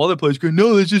a couple other players going,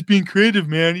 no, that's just being creative,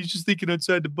 man. He's just thinking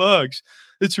outside the box.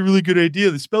 It's a really good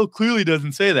idea. The spell clearly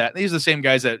doesn't say that. And these are the same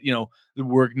guys that,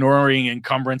 were ignoring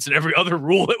encumbrance and every other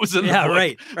rule that was in the book.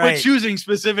 Right. But choosing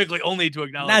specifically only to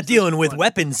acknowledge. Not dealing with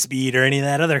weapon speed or any of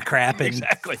that other crap. And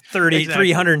exactly.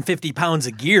 350 pounds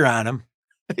of gear on them.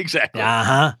 Exactly.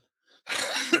 Uh-huh.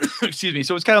 Excuse me.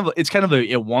 So it's kind of a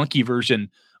wonky version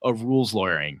of rules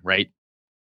lawyering, right?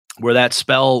 Where that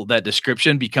spell, that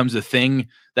description becomes a thing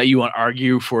that you want to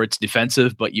argue for its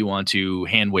defensive, but you want to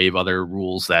hand wave other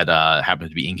rules that happen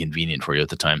to be inconvenient for you at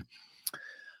the time.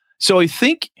 So I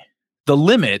think the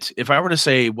limit, if I were to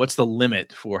say, what's the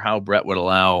limit for how Brett would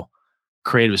allow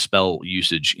creative spell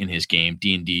usage in his game,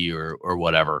 D&D or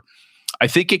whatever, I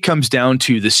think it comes down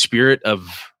to the spirit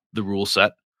of the rule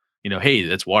set. Hey,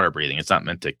 that's water breathing. It's not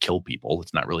meant to kill people.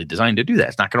 It's not really designed to do that.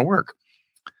 It's not going to work.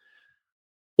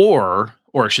 Or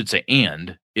I should say,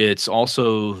 and it's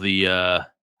also the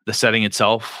setting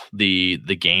itself, the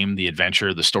game, the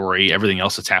adventure, the story, everything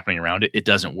else that's happening around it. It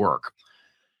doesn't work.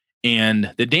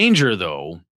 And the danger,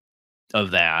 though,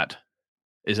 of that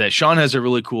is that Sean has a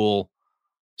really cool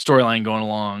storyline going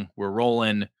along. We're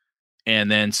rolling, and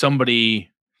then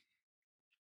somebody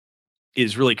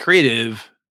is really creative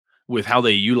with how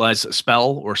they utilize a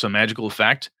spell or some magical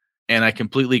effect, and I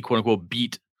completely, quote unquote,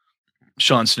 beat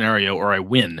Sean's scenario, or I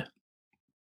win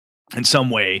in some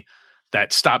way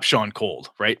that stops Sean cold,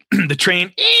 right? The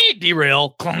train,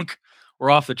 derail, clunk, we're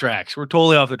off the tracks. We're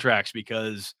totally off the tracks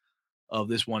because of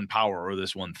this one power or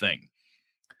this one thing.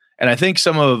 And I think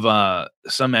some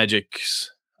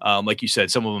magics, like you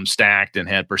said, some of them stacked and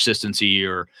had persistency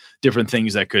or different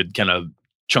things that could kind of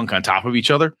chunk on top of each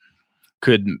other,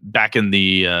 could, back in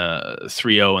the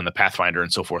 3.0 and the Pathfinder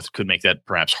and so forth, could make that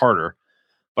perhaps harder.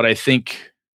 But I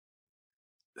think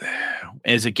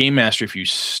as a game master, if you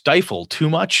stifle too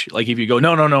much, like if you go,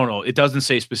 no, it doesn't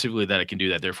say specifically that it can do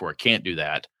that, therefore it can't do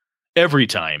that every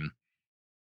time,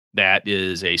 that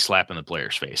is a slap in the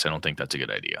player's face. I don't think that's a good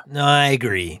idea. No, I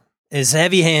agree. As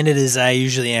heavy-handed as I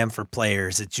usually am for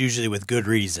players, it's usually with good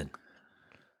reason.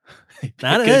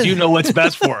 Because you know what's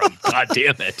best for them. God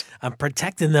damn it. I'm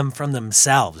protecting them from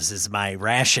themselves is my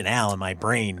rationale in my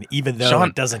brain, even though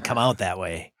it doesn't come out that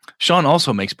way. Sean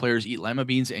also makes players eat lima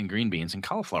beans and green beans and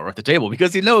cauliflower at the table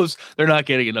because he knows they're not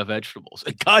getting enough vegetables.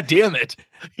 And God damn it.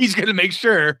 He's going to make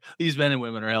sure these men and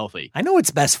women are healthy. I know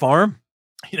what's best for him.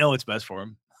 You know what's best for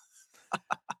him.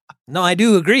 No, I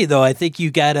do agree, though. I think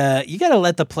you gotta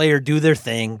let the player do their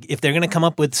thing. If they're gonna come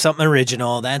up with something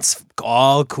original, that's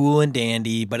all cool and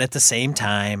dandy. But at the same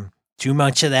time, too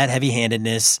much of that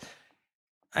heavy-handedness.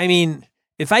 I mean,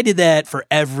 if I did that for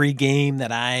every game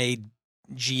that I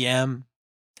GM,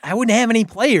 I wouldn't have any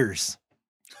players.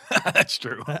 That's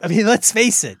true. I mean, let's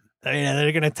face it. I mean,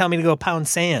 they're gonna tell me to go pound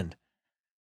sand.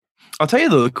 I'll tell you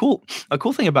though, a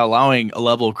cool thing about allowing a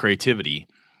level of creativity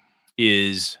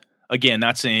is, again,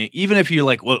 not saying, even if you're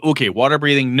like, well, okay, water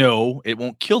breathing, no, it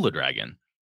won't kill the dragon.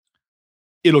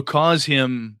 It'll cause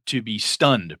him to be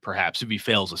stunned, perhaps, if he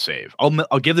fails a save.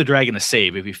 I'll give the dragon a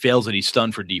save. If he fails it, he's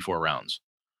stunned for D4 rounds.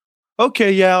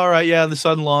 Okay, yeah, all right, yeah, the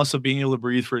sudden loss of being able to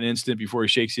breathe for an instant before he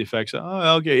shakes the effects.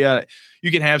 Oh, okay, yeah.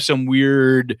 You can have some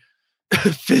weird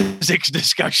physics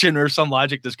discussion or some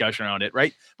logic discussion around it,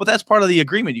 right? But that's part of the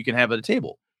agreement you can have at a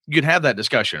table. You could have that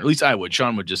discussion. At least I would.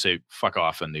 Sean would just say, fuck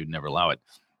off, and they'd never allow it.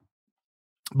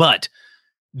 But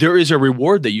there is a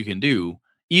reward that you can do,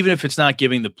 even if it's not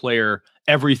giving the player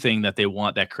everything that they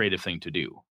want that creative thing to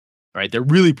do, right? They're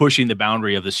really pushing the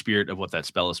boundary of the spirit of what that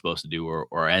spell is supposed to do,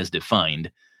 or as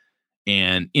defined.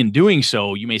 And in doing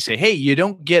so, you may say, hey, you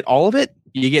don't get all of it.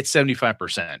 You get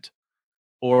 75%.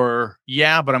 Or,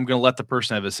 yeah, but I'm going to let the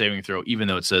person have a saving throw, even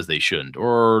though it says they shouldn't.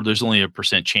 Or there's only a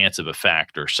 % chance of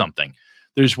effect or something.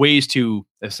 There's ways to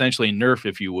essentially nerf,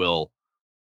 if you will,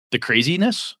 the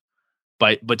craziness,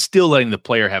 but still letting the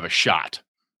player have a shot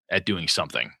at doing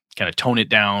something. Kind of tone it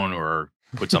down or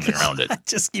put something around it. I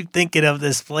just keep thinking of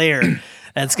this player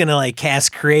that's going to like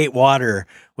cast Create Water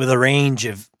with a range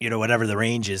of, whatever the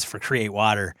range is for Create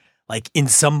Water, like in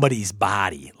somebody's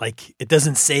body. Like it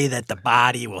doesn't say that the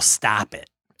body will stop it.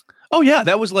 Oh yeah,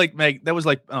 that was like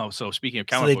so speaking of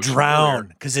comic books, they drown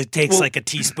because it takes like a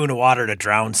teaspoon of water to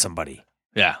drown somebody.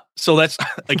 Yeah. So that's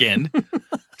again.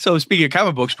 So speaking of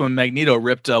comic books, when Magneto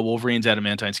ripped Wolverine's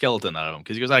adamantine skeleton out of him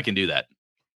because he goes, I can do that.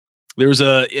 There was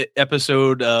an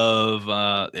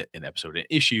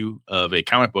issue of a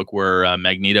comic book where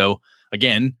Magneto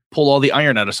again pulled all the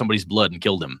iron out of somebody's blood and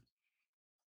killed him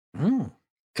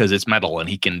because it's metal and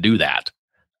he can do that.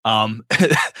 At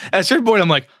a certain point, I'm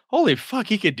like, holy fuck,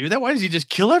 he could do that. Why does he just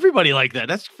kill everybody like that?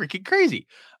 That's freaking crazy.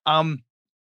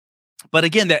 But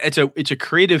again, it's a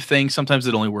creative thing. Sometimes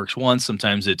it only works once.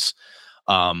 Sometimes it's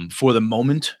for the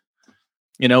moment.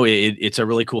 It's a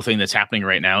really cool thing that's happening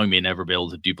right now. We may never be able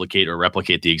to duplicate or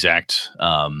replicate the exact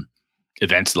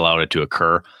events that allowed it to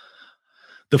occur.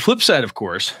 The flip side, of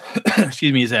course,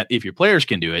 is that if your players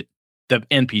can do it, the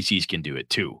NPCs can do it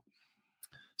too.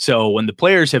 So when the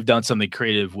players have done something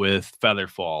creative with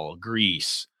Featherfall,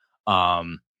 Grease,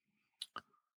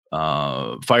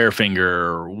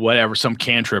 Firefinger, whatever, some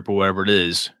cantrip or whatever it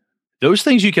is, those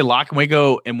things you can lock and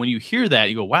go. And when you hear that,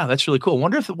 you go, wow, that's really cool. I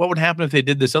wonder what would happen if they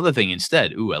did this other thing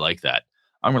instead. Ooh, I like that.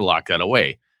 I'm going to lock that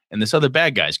away. And this other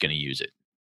bad guy's going to use it.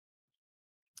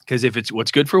 Because if it's what's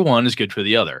good for one is good for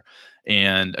the other.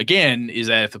 And again, is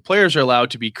that if the players are allowed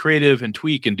to be creative and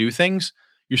tweak and do things,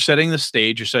 you're setting the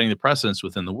stage, you're setting the precedence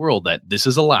within the world that this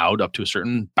is allowed up to a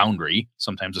certain boundary,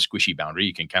 sometimes a squishy boundary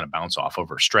you can kind of bounce off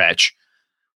of or stretch.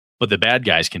 But the bad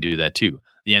guys can do that too.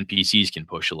 The NPCs can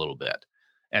push a little bit.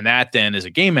 And that then, as a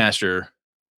game master,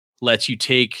 lets you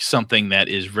take something that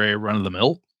is very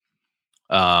run-of-the-mill,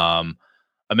 a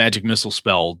magic missile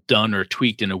spell done or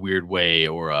tweaked in a weird way,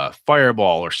 or a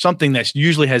fireball, or something that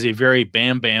usually has a very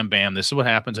bam, bam, bam. This is what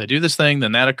happens. I do this thing,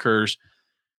 then that occurs.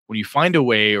 When you find a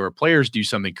way, or players do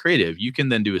something creative, you can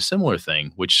then do a similar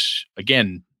thing, which,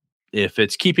 again, if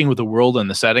it's keeping with the world and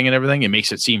the setting and everything, it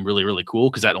makes it seem really, really cool,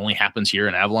 because that only happens here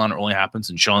in Avalon, or only happens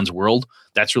in Sean's world.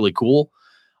 That's really cool.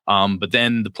 But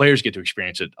then the players get to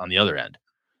experience it on the other end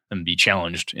and be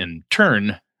challenged in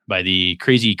turn by the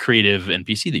crazy creative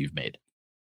NPC that you've made.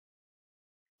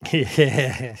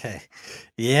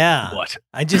 Yeah. What?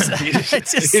 I just,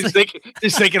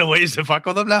 just thinking of ways to fuck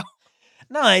with them now.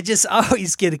 No, I just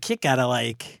always get a kick out of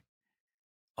like,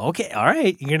 okay, all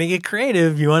right, you're gonna get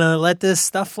creative. You want to let this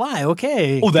stuff fly,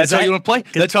 okay? Oh, that's how you want to play.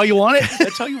 That's how you want it.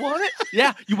 That's how you want it.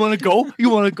 Yeah, you want to go. You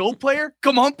want to go, player.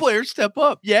 Come on, player, step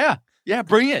up. Yeah,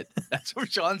 bring it. That's where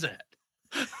Sean's at.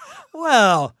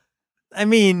 Well, I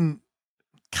mean,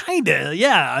 kind of,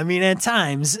 yeah. I mean, at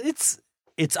times it's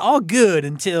all good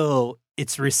until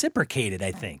it's reciprocated,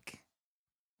 I think.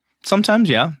 Sometimes,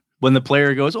 yeah. When the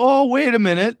player goes, oh, wait a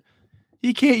minute.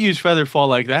 You can't use Feather Fall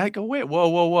like that. I go, wait,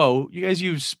 whoa. You guys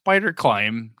use Spider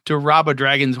Climb to rob a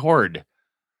dragon's hoard.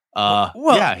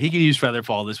 Yeah, he can use Feather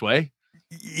Fall this way.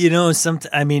 You know,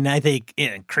 I think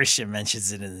Christian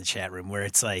mentions it in the chat room where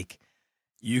it's like,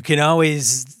 you can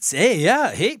always say,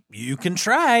 hey, you can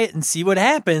try it and see what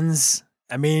happens.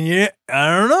 I mean,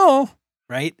 I don't know,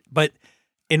 right? But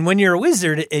when you're a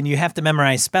wizard and you have to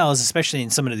memorize spells, especially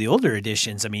in some of the older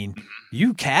editions, I mean,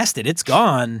 you cast it, it's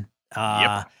gone.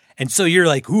 Yep. And so you're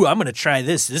like, ooh, I'm going to try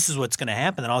this. This is what's going to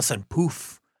happen. And all of a sudden,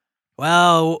 poof.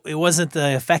 Well, it wasn't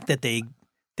the effect that they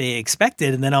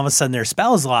expected. And then all of a sudden their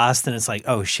spell's lost. And it's like,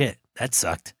 oh, shit, that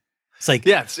sucked. It's like,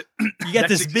 you got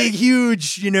this big,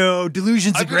 huge,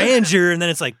 delusions of grandeur. And then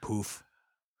it's like, poof.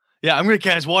 Yeah, I'm going to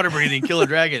cast water breathing, kill a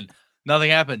dragon.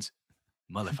 Nothing happens.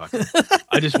 Motherfucker.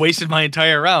 I just wasted my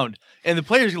entire round. And the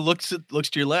player looks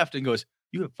to your left and goes,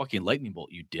 you have fucking lightning bolt,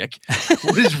 you dick.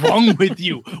 What is wrong with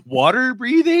you? Water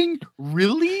breathing?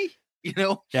 Really?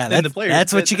 Yeah,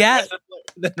 that's what you got.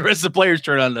 Then the rest of the players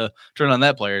turn on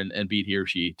that player and beat he or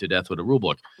she to death with a rule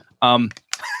book.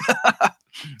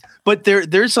 But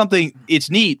there's something, it's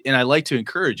neat, and I like to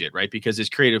encourage it, right? Because it's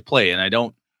creative play, and I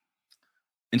don't,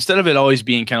 instead of it always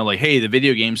being kind of like, hey, the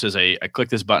video game says I click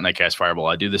this button, I cast Fireball,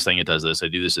 I do this thing, it does this, I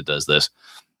do this, it does this.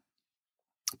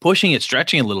 Pushing it,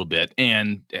 stretching a little bit,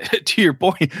 and to your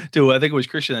point, I think it was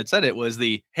Christian that said it, was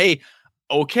the, hey,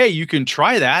 okay, you can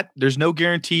try that. There's no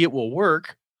guarantee it will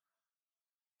work.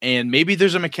 And maybe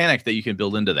there's a mechanic that you can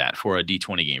build into that for a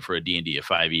D20 game, for a D&D, a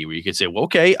 5e, where you could say, well,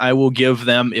 okay, I will give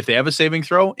them, if they have a saving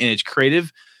throw and it's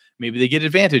creative, maybe they get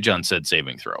advantage on said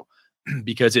saving throw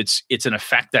because it's an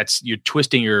effect that's, you're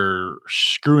twisting or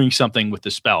screwing something with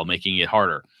the spell, making it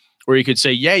harder. Or you could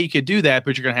say, yeah, you could do that,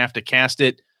 but you're going to have to cast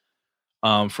it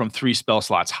from 3 spell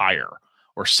slots higher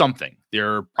or something.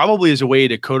 There probably is a way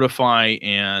to codify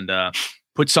and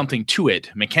put something to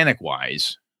it mechanic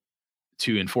wise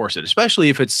to enforce it, especially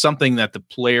if it's something that the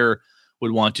player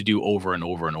would want to do over and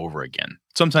over and over again.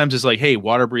 Sometimes it's like, hey,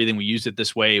 water breathing, we used it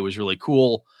this way. It was really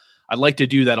cool. I'd like to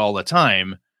do that all the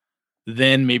time.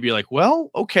 Then maybe you're like, well,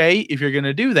 okay, if you're going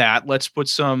to do that, let's put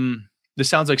this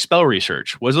sounds like spell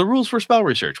research. What's the rules for spell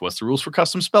research? What's the rules for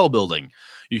custom spell building?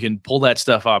 You can pull that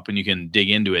stuff up and you can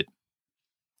dig into it.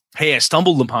 Hey, I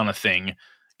stumbled upon a thing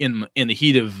in the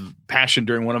heat of passion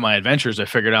during one of my adventures. I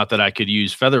figured out that I could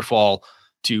use Featherfall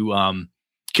to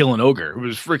kill an ogre. It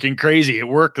was freaking crazy. It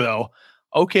worked though.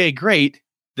 Okay, great.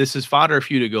 This is fodder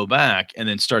for you to go back and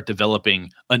then start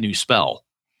developing a new spell.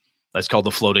 That's called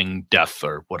the floating death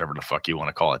or whatever the fuck you want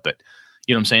to call it. But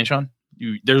you know what I'm saying, Sean?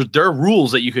 There are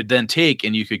rules that you could then take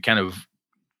and you could kind of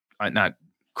not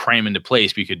cram into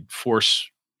place, but you could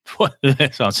force.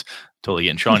 That sounds totally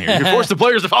getting Sean here. You force the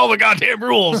players to follow the goddamn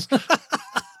rules.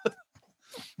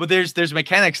 But there's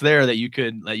mechanics there that you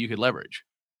could leverage,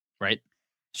 right?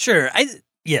 Sure.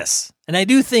 Yes. And I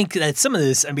do think that some of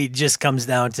this, just comes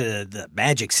down to the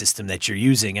magic system that you're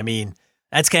using.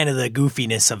 That's kind of the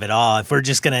goofiness of it all. If we're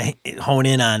just going to hone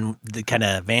in on the kind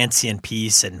of Vancian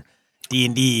piece and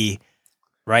D&D,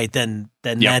 right, then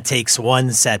that takes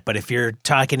one set. But if you're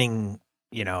talking,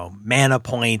 mana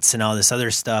points and all this other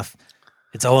stuff,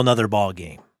 it's a whole nother ball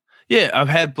game. Yeah, I've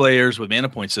had players with mana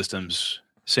point systems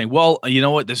saying, well, you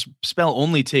know what, this spell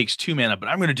only takes 2 mana, but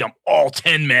I'm going to dump all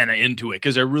 10 mana into it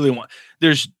because I really want.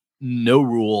 There's no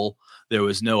rule. There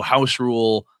was no house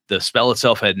rule. The spell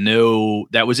itself had no,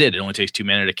 that was it. It only takes 2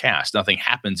 mana to cast. Nothing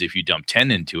happens if you dump 10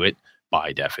 into it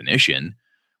by definition.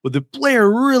 But the player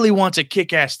really wants a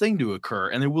kick-ass thing to occur,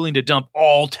 and they're willing to dump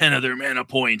all 10 of their mana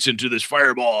points into this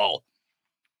fireball.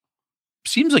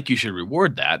 Seems like you should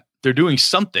reward that. They're doing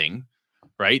something,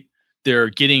 right? They're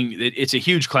getting, it's a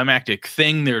huge climactic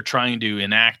thing. They're trying to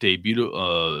enact a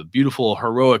beautiful,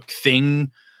 heroic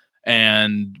thing,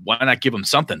 and why not give them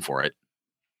something for it,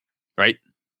 right?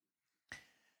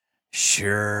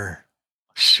 Sure.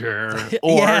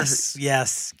 Or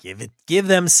yes. Give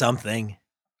them something.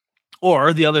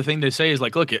 Or the other thing they say is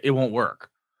like, look, it won't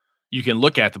work. You can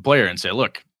look at the player and say,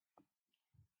 look,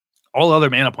 all other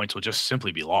mana points will just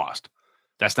simply be lost.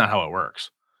 That's not how it works.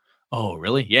 Oh,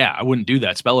 really? Yeah, I wouldn't do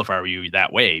that spell if I were you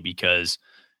that way, because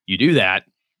you do that,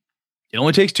 it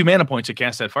only takes 2 mana points to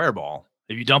cast that fireball.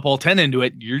 If you dump all 10 into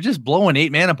it, you're just blowing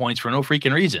 8 mana points for no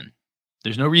freaking reason.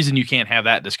 There's no reason you can't have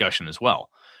that discussion as well.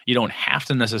 You don't have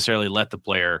to necessarily let the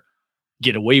player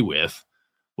get away with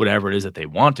whatever it is that they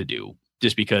want to do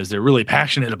just because they're really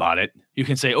passionate about it. You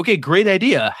can say, okay, great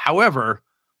idea. However,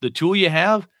 the tool you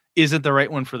have isn't the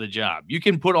right one for the job. You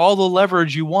can put all the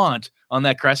leverage you want on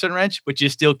that crescent wrench, but you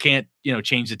still can't,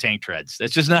 change the tank treads.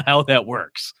 That's just not how that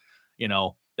works.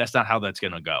 That's not how that's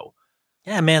going to go.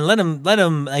 Yeah, man, let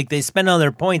them, like, they spend all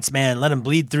their points, man. Let them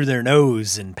bleed through their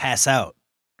nose and pass out.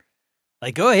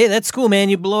 Like, oh, hey, that's cool, man.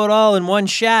 You blow it all in one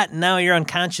shot, and now you're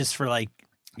unconscious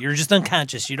you're just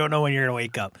unconscious. You don't know when you're going to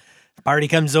wake up. The party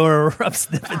comes over, rubs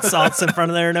sniffing salts in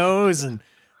front of their nose, and,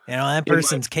 that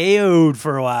person's KO'd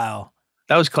for a while.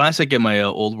 That was classic in my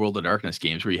old World of Darkness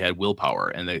games where you had willpower.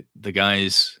 And the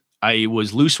guys, I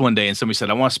was loose one day, and somebody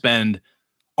said, I want to spend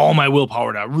all my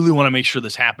willpower. I really want to make sure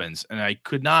this happens. And I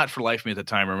could not, for the life of me at the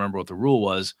time, remember what the rule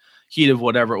was. Heat of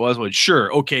whatever it was,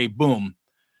 sure, okay, boom.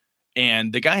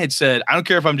 And the guy had said, I don't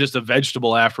care if I'm just a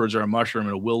vegetable afterwards or a mushroom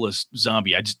and a willless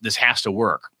zombie. This has to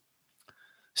work.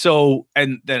 So,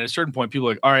 and then at a certain point, people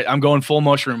are like, all right, I'm going full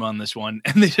mushroom on this one.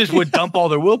 And they just would dump all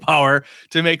their willpower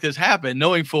to make this happen,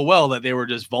 knowing full well that they were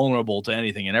just vulnerable to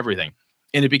anything and everything.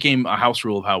 And it became a house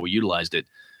rule of how we utilized it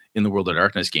in the World of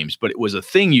Darkness games. But it was a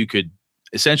thing you could,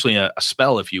 essentially a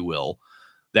spell, if you will,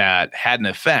 that had an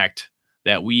effect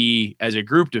that we as a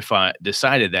group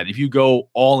decided that if you go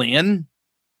all in,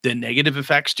 the negative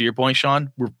effects, to your point,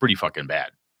 Sean, were pretty fucking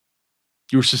bad.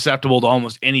 You were susceptible to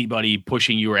almost anybody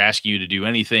pushing you or asking you to do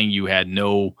anything. You had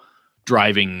no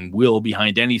driving will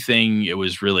behind anything. It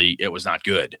was not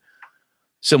good.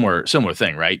 Similar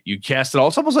thing, right? You cast it all.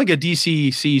 It's almost like a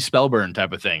DCC spellburn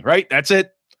type of thing, right? That's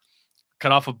it.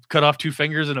 Cut off 2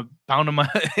 fingers and a pound of my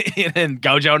and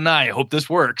gouge out an eye. I hope this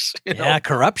works. Yeah,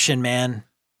 corruption, man.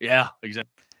 Yeah, exactly.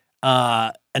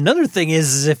 Another thing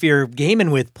is if you're gaming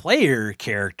with player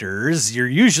characters, you're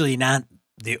usually not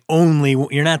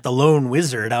you're not the lone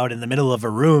wizard out in the middle of a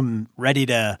room ready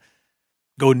to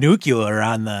go nuclear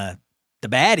on the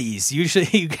baddies. Usually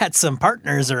you got some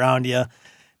partners around you,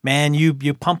 man. You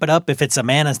pump it up if it's a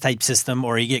mana type system,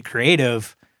 or you get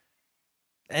creative.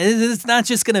 It's not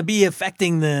just going to be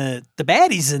affecting the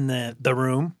baddies in the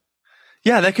room.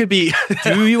 Yeah, that could be.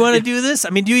 Do you want to do this? I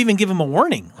mean, do you even give them a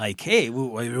warning? Like, hey, we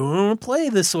want to play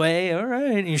this way. All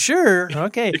right. You sure?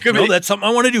 Okay. That's something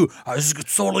I want to do. This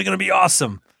is totally going to be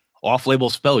awesome.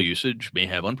 Off-label spell usage may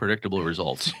have unpredictable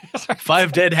results.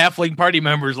 5 dead halfling party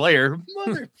members later.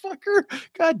 Motherfucker.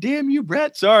 God damn you,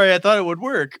 Brett. Sorry, I thought it would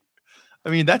work. I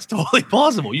mean, that's totally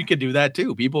possible. You can do that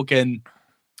too. People can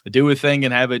do a thing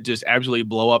and have it just absolutely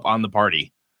blow up on the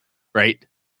party. Right?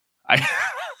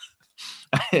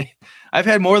 I've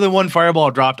had more than one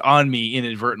fireball dropped on me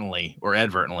inadvertently or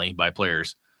advertently by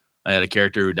players. I had a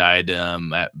character who died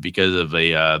because of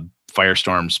a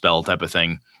firestorm spell type of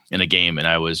thing in a game, and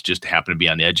I was just happened to be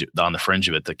on the fringe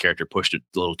of it. The character pushed it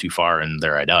a little too far, and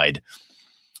there I died.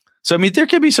 So I mean, there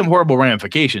could be some horrible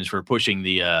ramifications for pushing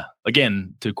the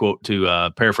again to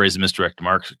paraphrase the misdirect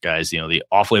marks, guys. The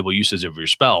off-label usage of your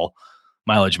spell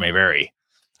mileage may vary.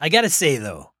 I gotta say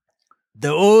though,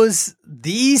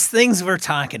 these things we're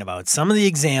talking about, some of the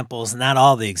examples, not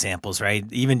all the examples, right?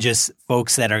 Even just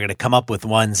folks that are going to come up with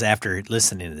ones after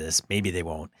listening to this, maybe they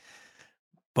won't.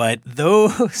 But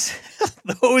those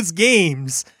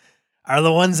games are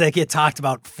the ones that get talked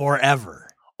about forever.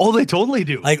 Oh, they totally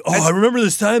do. Like, I remember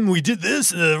this time we did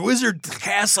this, and the wizard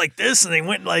cast like this, and they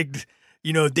went like,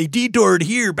 they detoured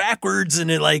here backwards, and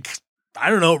it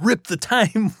ripped the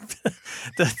time,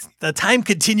 the time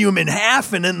continuum in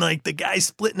half, and then the guy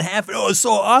split in half. Oh, it was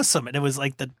so awesome, and it was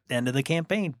like the end of the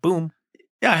campaign. Boom.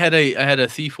 Yeah, I had a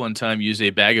thief one time use a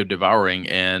bag of devouring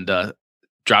and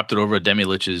dropped it over a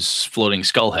demi-lich's floating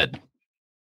skull head.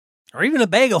 Or even a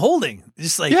bag of holding,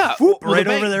 just like right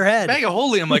over their head. Bag of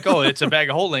holding. I'm like, oh, it's a bag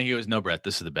of holding. He goes, no, Brett,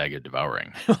 this is the bag of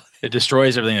devouring. It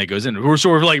destroys everything that goes in.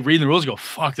 We're like reading the rules. Go,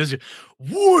 fuck this.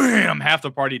 Wham! Half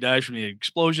the party dies from the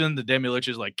explosion. The Demi-Lich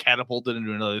is like catapulted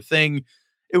into another thing.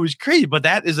 It was crazy, but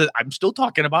I'm still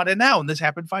talking about it now, and this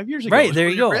happened 5 years ago. Right, there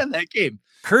you go. Ran that game.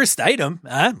 Cursed item.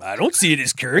 I don't see it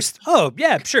as cursed. Oh,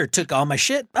 yeah, sure. Took all my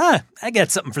shit. I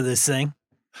got something for this thing.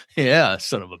 Yeah,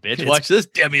 son of a bitch. Watch this,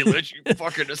 Demi-Lich, you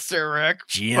fucking Serac.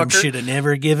 GM should have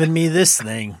never given me this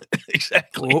thing.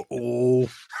 Exactly. Uh-oh.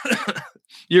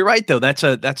 You're right, though. That's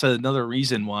another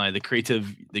reason why the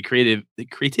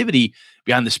creativity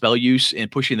behind the spell use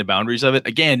and pushing the boundaries of it.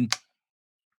 Again,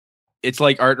 it's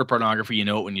like art or pornography. You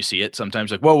know it when you see it.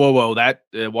 Sometimes like, whoa, that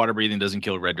water breathing doesn't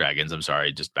kill red dragons. I'm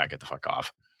sorry, just back it the fuck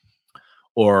off.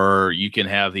 Or you can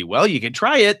have you can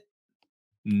try it.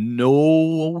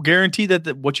 No guarantee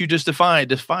that what you just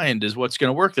defined is what's going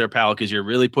to work there, pal, because you're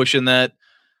really pushing that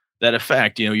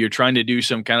effect. You know, you're trying to do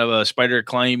some kind of a spider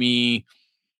climby,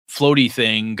 floaty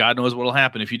thing. God knows what will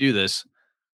happen if you do this.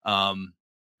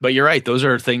 But you're right. Those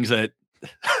are things that,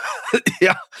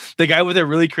 yeah, the guy with a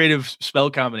really creative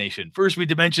spell combination. First, we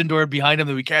dimension door behind him,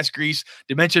 then we cast grease,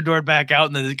 dimension door back out,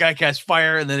 and then the guy cast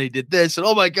fire, and then he did this. And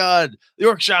oh my God, the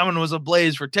Orc Shaman was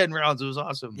ablaze for 10 rounds. It was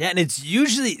awesome. Yeah, and it's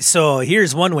usually so.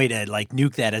 Here's one way to like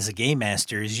nuke that as a game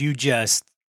master: is you just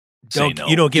don't say no.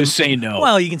 You don't give just say no.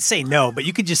 Well, you can say no, but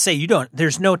you could just say you don't.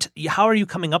 There's no. How are you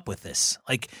coming up with this?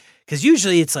 Like, because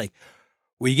usually it's like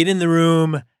we get in the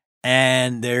room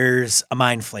and there's a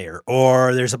mind flayer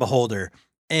or there's a beholder.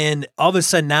 And all of a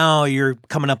sudden now you're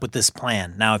coming up with this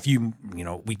plan. Now, if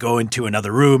we go into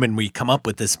another room and we come up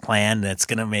with this plan that's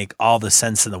going to make all the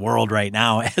sense in the world right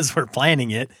now as we're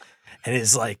planning it, and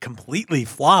it's like completely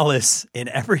flawless in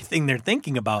everything they're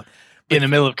thinking about. But, in the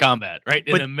middle of combat, right?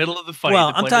 In the middle of the fight.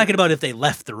 Well, I'm talking about if they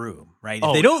left the room, right?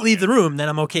 If they don't leave the room, then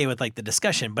I'm okay with like the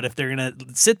discussion. But if they're going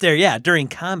to sit there, during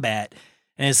combat,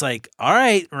 and it's like, all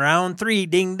right, round 3,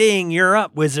 ding, ding, you're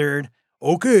up, wizard.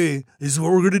 Okay, this is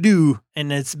what we're going to do.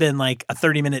 And it's been like a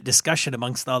 30-minute discussion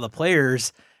amongst all the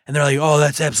players. And they're like, oh,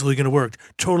 that's absolutely going to work.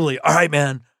 Totally. All right,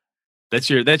 man.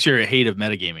 That's your hate of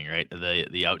metagaming, right?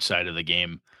 The outside of the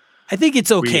game. I think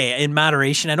it's okay in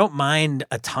moderation. I don't mind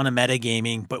a ton of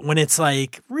metagaming. But when it's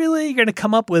like, really, you're going to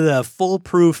come up with a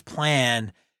foolproof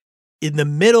plan in the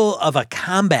middle of a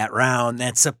combat round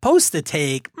that's supposed to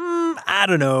take, I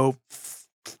don't know,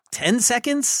 10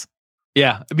 seconds?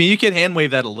 Yeah, I mean, you can hand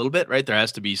wave that a little bit, right? There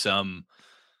has to be some,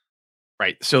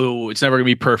 right? So it's never going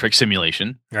to be perfect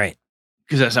simulation, right?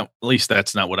 Because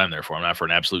that's not what I'm there for. I'm not for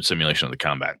an absolute simulation of the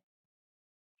combat.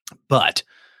 But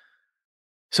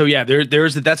so yeah,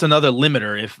 that's another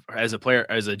limiter. If as a player,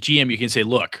 as a GM, you can say,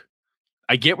 look,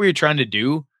 I get what you're trying to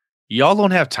do. Y'all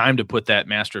don't have time to put that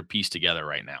masterpiece together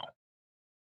right now.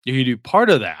 You can do part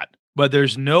of that, but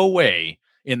there's no way.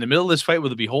 In the middle of this fight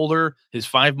with the Beholder, his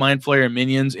 5 Mind Flayer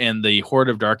minions, and the Horde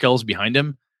of Dark Elves behind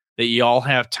him, that you all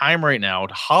have time right now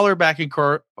to holler back and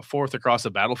forth across the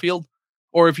battlefield.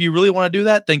 Or if you really want to do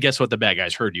that, then guess what? The bad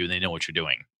guys heard you and they know what you're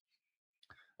doing.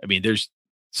 I mean,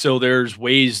 there's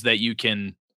ways that you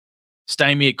can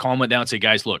stymie it, calm it down, say,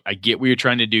 guys, look, I get what you're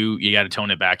trying to do. You got to tone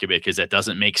it back a bit because that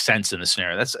doesn't make sense in the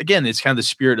scenario. It's kind of the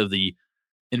spirit of the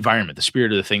environment, the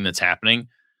spirit of the thing that's happening.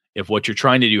 If what you're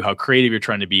trying to do, how creative you're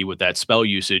trying to be with that spell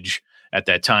usage at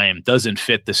that time doesn't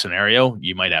fit the scenario,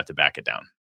 you might have to back it down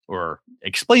or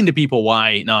explain to people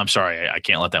why. No, I'm sorry, I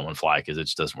can't let that one fly because it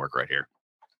just doesn't work right here.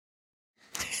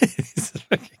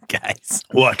 Guys,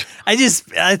 what?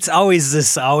 It's always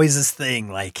this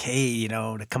thing like, hey,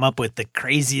 to come up with the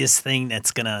craziest thing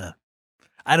that's gonna,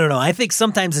 I don't know. I think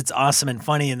sometimes it's awesome and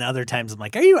funny, and other times I'm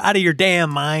like, are you out of your damn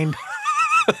mind?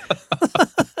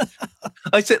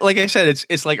 Like I said,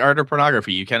 it's like art or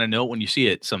pornography. You kind of know it when you see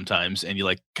it sometimes, and you're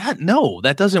like, God, no,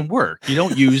 that doesn't work. You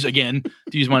don't use, again,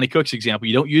 to use Monty Cook's example,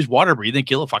 you don't use water breathing and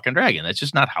kill a fucking dragon. That's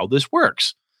just not how this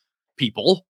works.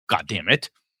 People, God damn it.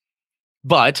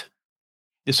 But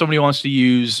if somebody wants to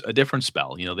use a different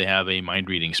spell, they have a mind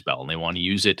reading spell and they want to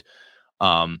use it.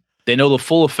 They know the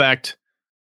full effect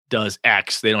does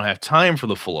X. They don't have time for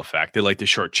the full effect. They like to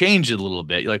shortchange it a little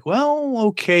bit. You're like, well,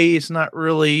 okay, it's not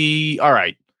really all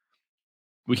right.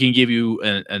 We can give you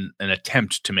an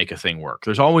attempt to make a thing work.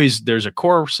 There's a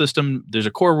core system. There's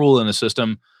a core rule in a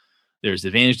system. There's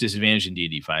advantage, disadvantage in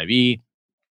D&D 5e.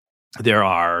 There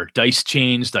are dice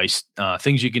chains,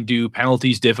 things you can do,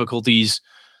 penalties, difficulties,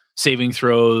 saving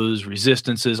throws,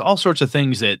 resistances, all sorts of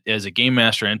things that as a game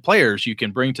master and players, you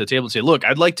can bring to the table and say, look,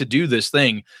 I'd like to do this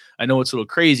thing. I know it's a little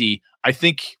crazy. I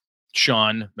think,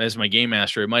 Sean, as my game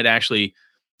master, it might actually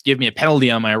give me a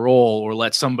penalty on my roll, or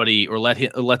let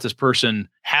this person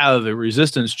have a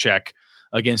resistance check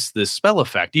against this spell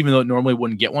effect, even though it normally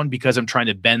wouldn't get one, because I'm trying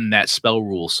to bend that spell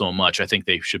rule so much. I think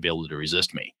they should be able to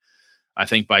resist me. I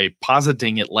think by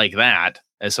positing it like that,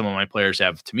 as some of my players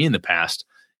have to me in the past,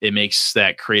 it makes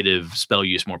that creative spell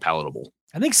use more palatable.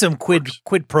 I think some quid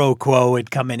pro quo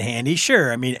would come in handy.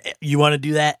 Sure. I mean, you want to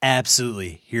do that?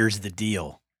 Absolutely. Here's the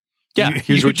deal. Yeah,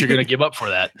 here's what you're going to give up for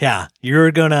that. Yeah,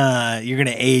 you're gonna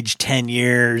age 10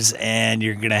 years, and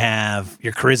you're gonna have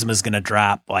your charisma is gonna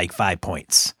drop like 5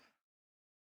 points.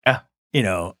 Yeah,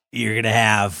 you're gonna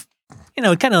have, kind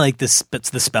of like this.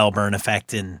 It's the spell burn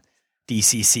effect in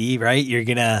DCC, right? You're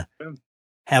gonna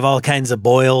have all kinds of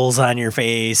boils on your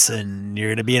face, and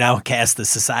you're gonna be an outcast of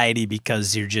society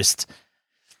because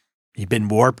you've been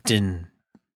warped and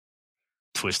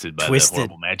twisted by the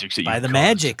horrible magics that the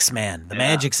magics, man. The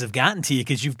magics have gotten to you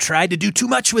because you've tried to do too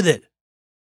much with it.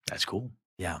 That's cool.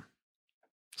 Yeah.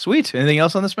 Sweet. Anything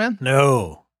else on this, man?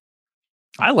 No.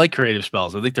 I like creative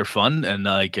spells. I think they're fun, and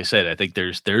like I said, I think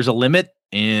there's a limit,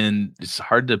 and it's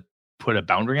hard to put a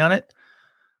boundary on it.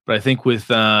 But I think with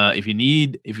if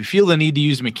you feel the need to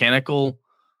use mechanical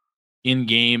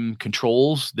in-game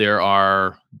controls, there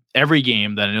are every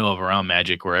game that I know of around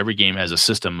Magic, where every game has a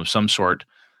system of some sort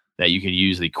that you can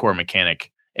use the core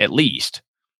mechanic at least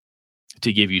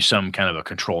to give you some kind of a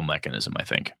control mechanism, I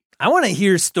think. I want to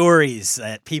hear stories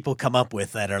that people come up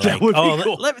with that are like,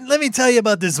 cool. let me tell you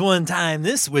about this one time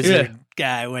this wizard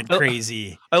guy went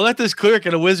crazy. I let this cleric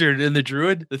and a wizard and the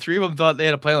druid, the three of them thought they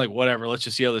had a plan, like, whatever, let's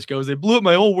just see how this goes. They blew up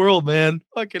my whole world, man.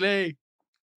 Fucking A.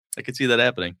 I could see that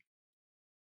happening.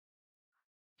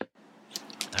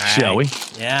 Shall we?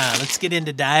 Yeah, let's get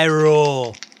into die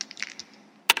roll.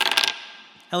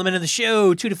 Element of the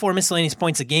show, 2 to 4 miscellaneous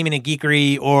points of gaming and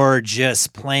geekery, or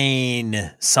just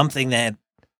plain something that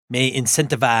may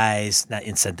inspire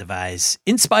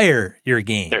your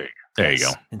game. There you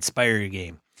go. Inspire your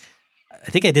game. I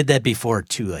think I did that before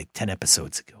too, like 10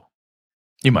 episodes ago.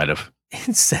 You might have.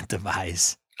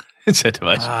 Incentivize.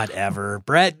 Whatever.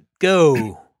 Brett,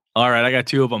 go. All right, I got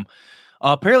 2 of them.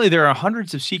 Apparently, there are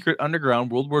hundreds of secret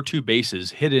underground World War II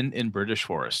bases hidden in British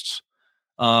forests.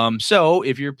 So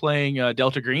if you're playing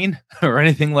Delta Green or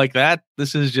anything like that,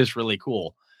 this is just really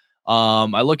cool.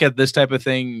 I look at this type of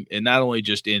thing, and not only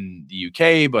just in the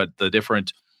UK, but the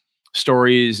different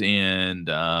stories and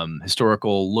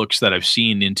historical looks that I've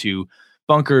seen into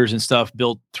bunkers and stuff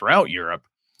built throughout Europe.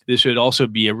 This would also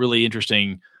be a really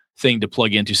interesting thing to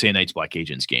plug into, say, Knights Black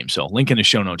Agents game. So link in the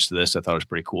show notes to this. I thought it was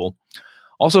pretty cool.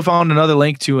 Also found another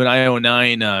link to an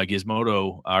IO9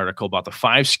 Gizmodo article about the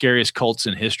 5 scariest cults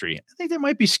in history. I think there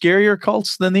might be scarier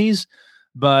cults than these,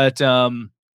 but kind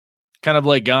of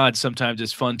like God, sometimes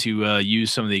it's fun to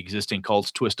use some of the existing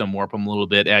cults, twist them, warp them a little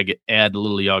bit, add a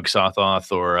little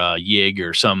Yog-Sothoth or Yig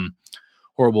or some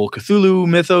horrible Cthulhu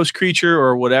mythos creature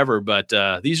or whatever. But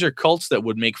these are cults that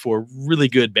would make for really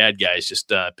good bad guys.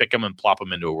 Just pick them and plop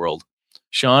them into a world.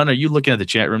 Sean, are you looking at the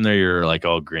chat room there? You're like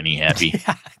all grinny happy.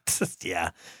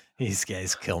 Yeah, these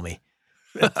guys kill me.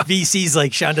 VC's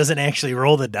like, Sean doesn't actually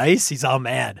roll the dice. He's all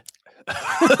mad.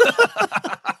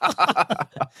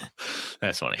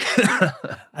 That's funny.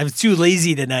 I'm too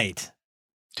lazy tonight.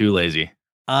 Too lazy.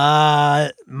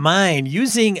 Mine,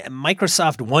 using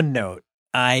Microsoft OneNote.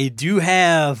 I do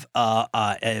have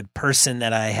a person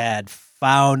that I had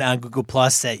found on Google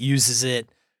Plus that uses it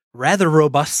rather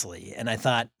robustly. And I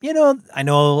thought, I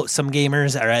know some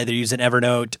gamers are either using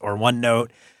Evernote or OneNote.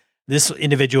 This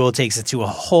individual takes it to a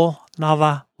whole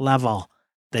nother level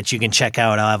that you can check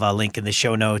out. I'll have a link in the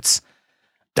show notes.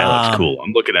 That looks cool.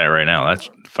 I'm looking at it right now. That's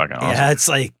fucking awesome. Yeah, it's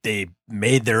like they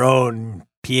made their own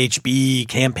PHB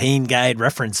campaign guide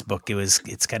reference book.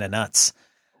 It's kind of nuts.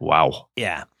 Wow.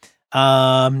 Yeah.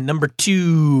 Number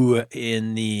 2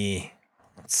 in the,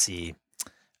 let's see,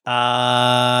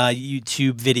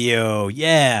 YouTube video.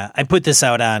 Yeah, I put this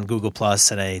out on Google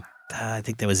Plus, and I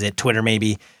think that was it. Twitter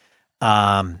maybe.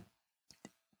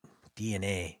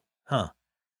 DNA, huh?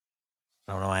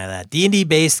 I don't know why that. D&D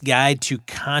based guide to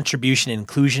contribution and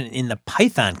inclusion in the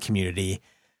Python community.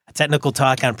 A technical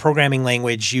talk on programming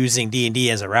language using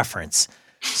D&D as a reference.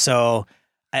 So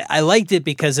I liked it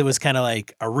because it was kind of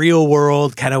like a real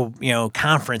world kind of,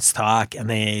 conference talk, and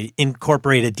they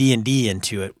incorporated D&D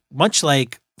into it, much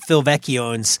like Phil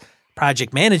Vecchione's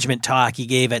project management talk he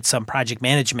gave at some project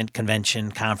management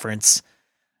convention conference,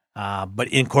 but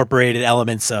incorporated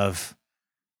elements of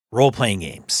role-playing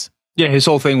games. Yeah, his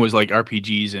whole thing was like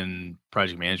RPGs and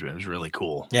project management. It was really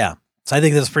cool. Yeah. So I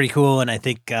think that's pretty cool, and I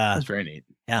think that's very neat.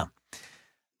 Yeah.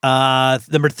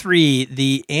 Number 3,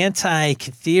 the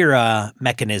anti-Cathera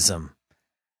mechanism.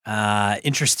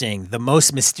 Interesting. The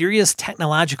most mysterious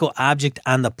technological object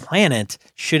on the planet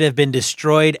should have been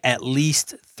destroyed at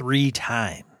least 3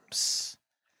 times.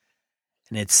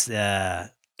 And it's...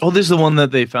 this is the one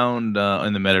that they found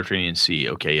in the Mediterranean Sea.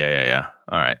 Okay, yeah.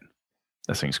 All right.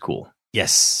 That thing's cool.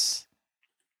 Yes.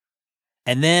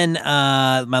 And then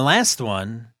my last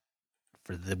one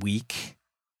for the week,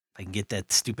 if I can get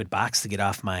that stupid box to get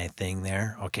off my thing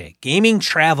there. Okay, gaming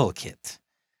travel kit.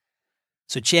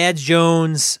 So Chad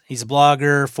Jones, he's a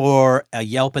blogger for a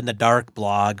Yelp in the Dark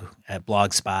blog at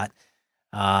Blogspot,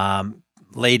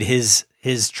 laid his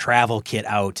travel kit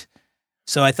out.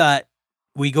 So I thought,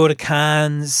 we go to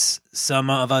cons. Some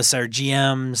of us are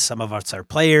GMs, some of us are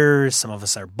players, some of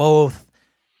us are both.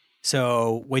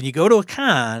 So when you go to a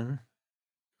con,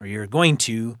 or you're going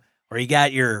to, or you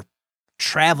got your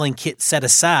traveling kit set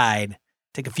aside,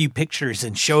 take a few pictures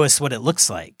and show us what it looks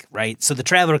like, right? So the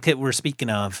traveler kit we're speaking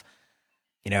of,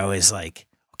 is like,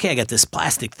 okay, I got this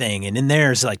plastic thing, and in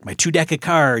there's like my 2 deck of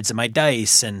cards and my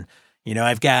dice, and,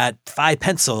 I've got 5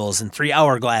 pencils and 3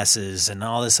 hourglasses and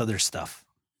all this other stuff.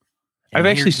 And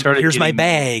I've actually started. Here's my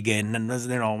bag, and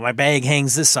my bag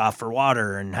hangs this off for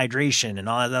water and hydration and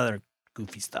all that other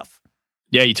goofy stuff.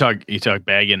 Yeah, you talk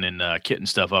bagging and kitting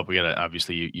stuff up. We gotta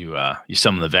obviously you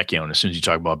summon the Vecchione as soon as you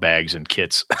talk about bags and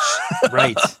kits,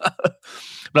 right?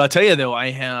 But I'll tell you though,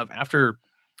 I have, after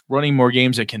running more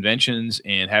games at conventions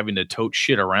and having to tote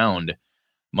shit around,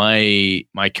 my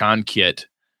con kit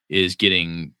is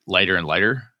getting lighter and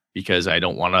lighter because I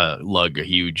don't want to lug a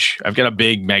huge. I've got a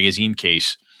big magazine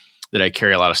case that I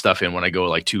carry a lot of stuff in when I go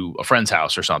like to a friend's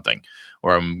house or something,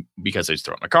 or because I just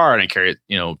throw it in my car and I carry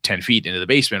it, 10 feet into the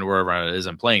basement or wherever it is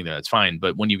I'm playing there. That's fine.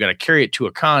 But when you've got to carry it to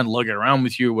a con, lug it around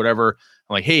with you, whatever,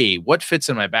 I'm like, hey, what fits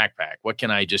in my backpack? What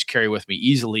can I just carry with me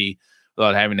easily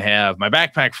without having to have my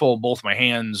backpack full of both my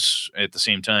hands at the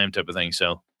same time, type of thing.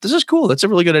 So this is cool. That's a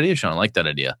really good idea, Sean. I like that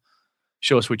idea.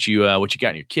 Show us what you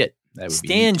got in your kit. That would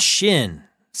Stan Shin.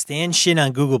 Stan Shin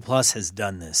on Google Plus has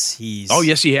done this.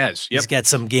 Yes, he has. Yep. He's got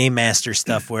some Game Master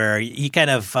stuff where he kind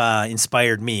of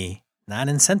inspired me, not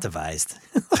incentivized.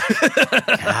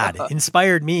 God,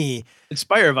 inspired me.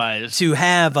 Inspired to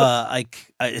have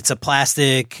it's a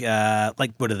plastic,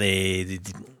 what are they?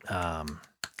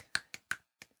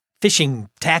 Fishing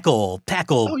tackle.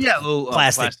 Oh yeah, little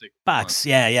plastic box.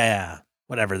 Yeah.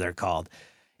 Whatever they're called.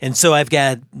 And so I've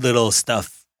got little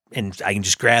stuff. And I can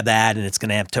just grab that, and it's going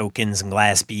to have tokens and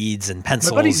glass beads and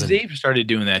pencils. My buddy Dave started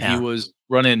doing that. Yeah. He was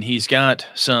running. He's got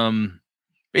some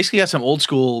old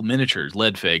school miniatures,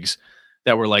 lead figs,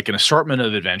 that were like an assortment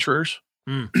of adventurers,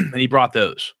 and he brought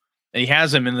those. And he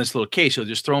has them in this little case. So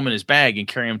just throw them in his bag and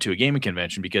carry them to a gaming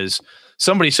convention because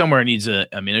somebody somewhere needs a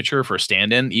miniature for a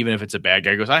stand-in, even if it's a bad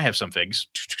guy. Goes, I have some figs.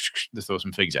 Just throw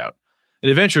some figs out. And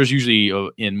adventure is usually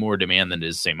in more demand than it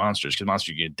is, say, monsters, because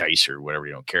monsters you get dice or whatever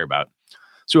you don't care about.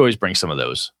 So we always bring some of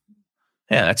those.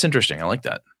 Yeah, that's interesting. I like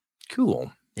that.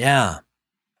 Cool. Yeah.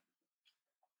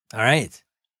 All right.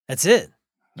 That's it.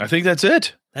 I think that's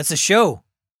it. That's the show.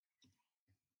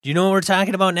 Do you know what we're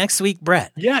talking about next week,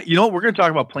 Brett? Yeah, we're going to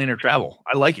talk about planar travel.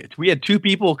 I like it. We had 2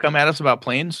 people come at us about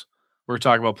planes. We're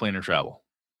talking about planar travel.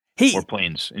 Hey, or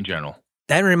planes in general.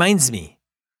 That reminds me.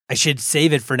 I should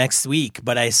save it for next week,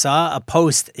 but I saw a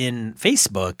post in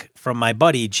Facebook from my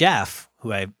buddy Jeff,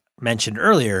 who I mentioned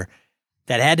earlier,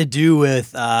 that had to do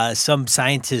with some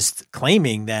scientists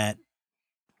claiming that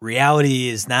reality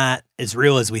is not as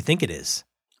real as we think it is.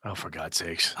 Oh, for God's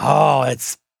sakes. Oh,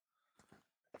 it's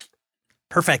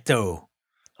perfecto.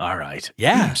 All right.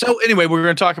 Yeah. So anyway, we're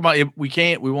going to talk about,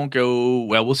 we won't go,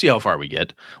 well, we'll see how far we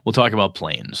get. We'll talk about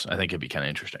planes. I think it'd be kind of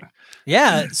interesting.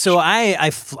 Yeah. So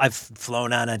I've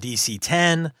flown on a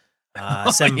DC-10,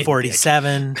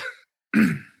 747,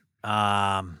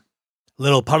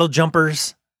 little puddle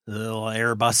jumpers. Little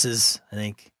Airbuses, I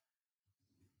think.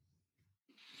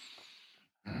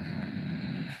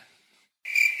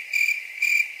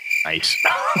 Nice.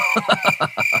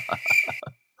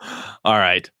 All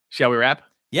right. Shall we wrap?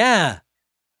 Yeah.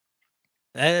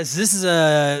 This is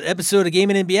a episode of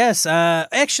Gaming NBS.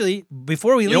 Actually,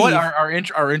 before we leave, what? Our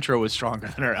intro was stronger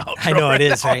than our outro. I know it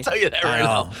is. Right? I'll tell you that right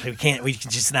now. We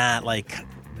can just not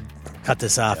cut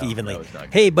this off evenly.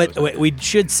 Hey, but we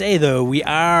should say, though, we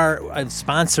are on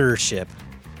sponsorship,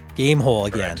 Gamehole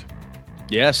again. Correct.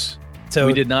 Yes. So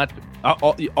we did not.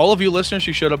 All of you listeners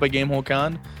who showed up at Gamehole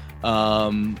Con,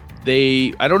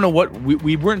 I don't know what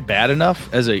we weren't bad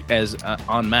enough as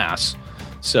en masse.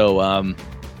 So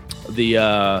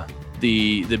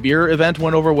the beer event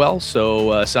went over well.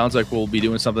 So sounds like we'll be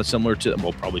doing something similar to.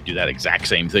 We'll probably do that exact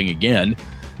same thing again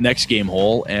next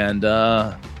Gamehole, and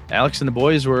Alex and the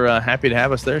boys were happy to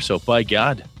have us there. So by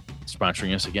God,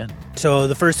 sponsoring us again. So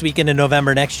the first weekend in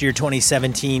November next year,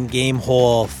 2017, Game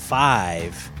Hole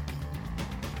 5.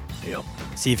 Yep.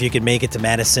 See if you can make it to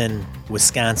Madison,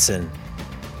 Wisconsin.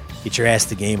 Get your ass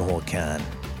to Game Hole Con.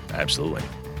 Absolutely.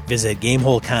 Visit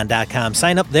GameholeCon.com.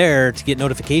 Sign up there to get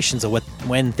notifications of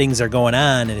when things are going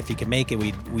on. And if you can make it,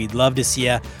 we'd love to see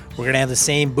you. We're going to have the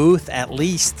same booth at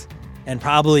least, and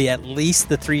probably at least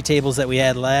the 3 tables that we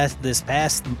had this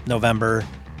past November.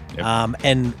 Yep.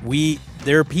 And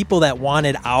there are people that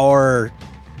wanted our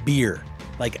beer.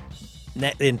 Like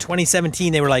in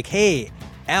 2017, they were like, "Hey,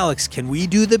 Alex, can we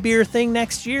do the beer thing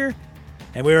next year?"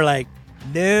 And we were like,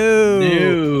 No,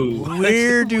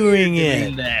 we're doing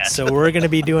it. So we're going to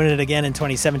be doing it again in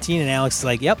 2017. And Alex is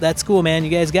like, "Yep, that's cool, man.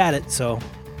 You guys got it." So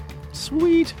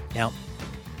sweet. Yeah.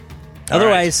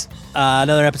 Otherwise,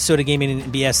 another episode of Gaming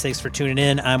and BS. Thanks for tuning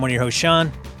in. I'm one of your hosts,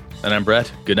 Sean. And I'm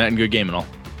Brett. Good night and good game and all.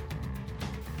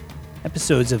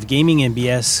 Episodes of Gaming and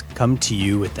BS come to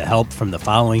you with the help from the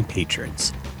following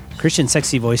patrons: Christian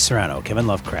Sexy Voice Serrano, Kevin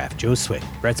Lovecraft, Joe Swick,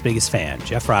 Brett's Biggest Fan,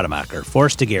 Jeff Rademacher,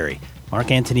 Forrest DeGary,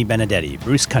 Mark Anthony Benedetti,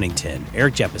 Bruce Cunnington,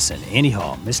 Eric Jeppesen, Andy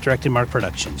Hall, Misdirected Mark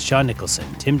Productions, Sean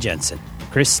Nicholson, Tim Jensen,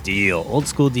 Chris Steele, Old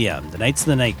School DM, The Knights of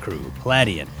the Night Crew,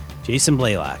 Palladian, Jason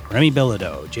Blaylock, Remy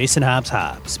Bilodeau, Jason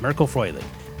Hobbs, Merkel Froilich,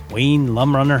 Wayne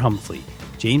Lumrunner Humphrey,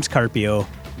 James Carpio,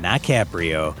 Not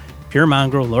Caprio, Pure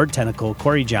Mongrel, Lord Tentacle,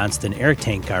 Corey Johnston, Eric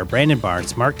Tankar, Brandon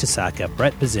Barnes, Mark Tasaka,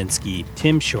 Brett Baczynski,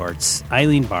 Tim Shorts,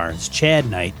 Eileen Barnes, Chad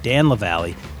Knight, Dan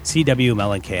LaValle, C.W.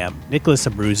 Mellencamp, Nicholas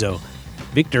Abruzzo,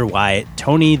 Victor Wyatt,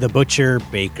 Tony the Butcher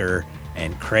Baker,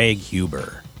 and Craig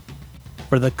Huber.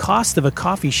 For the cost of a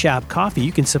coffee shop coffee,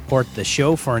 you can support the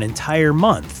show for an entire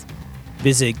month.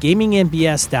 Visit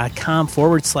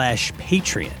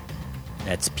gamingandbs.com/Patreon.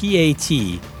 That's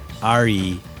Patreon.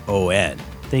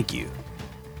 Thank you.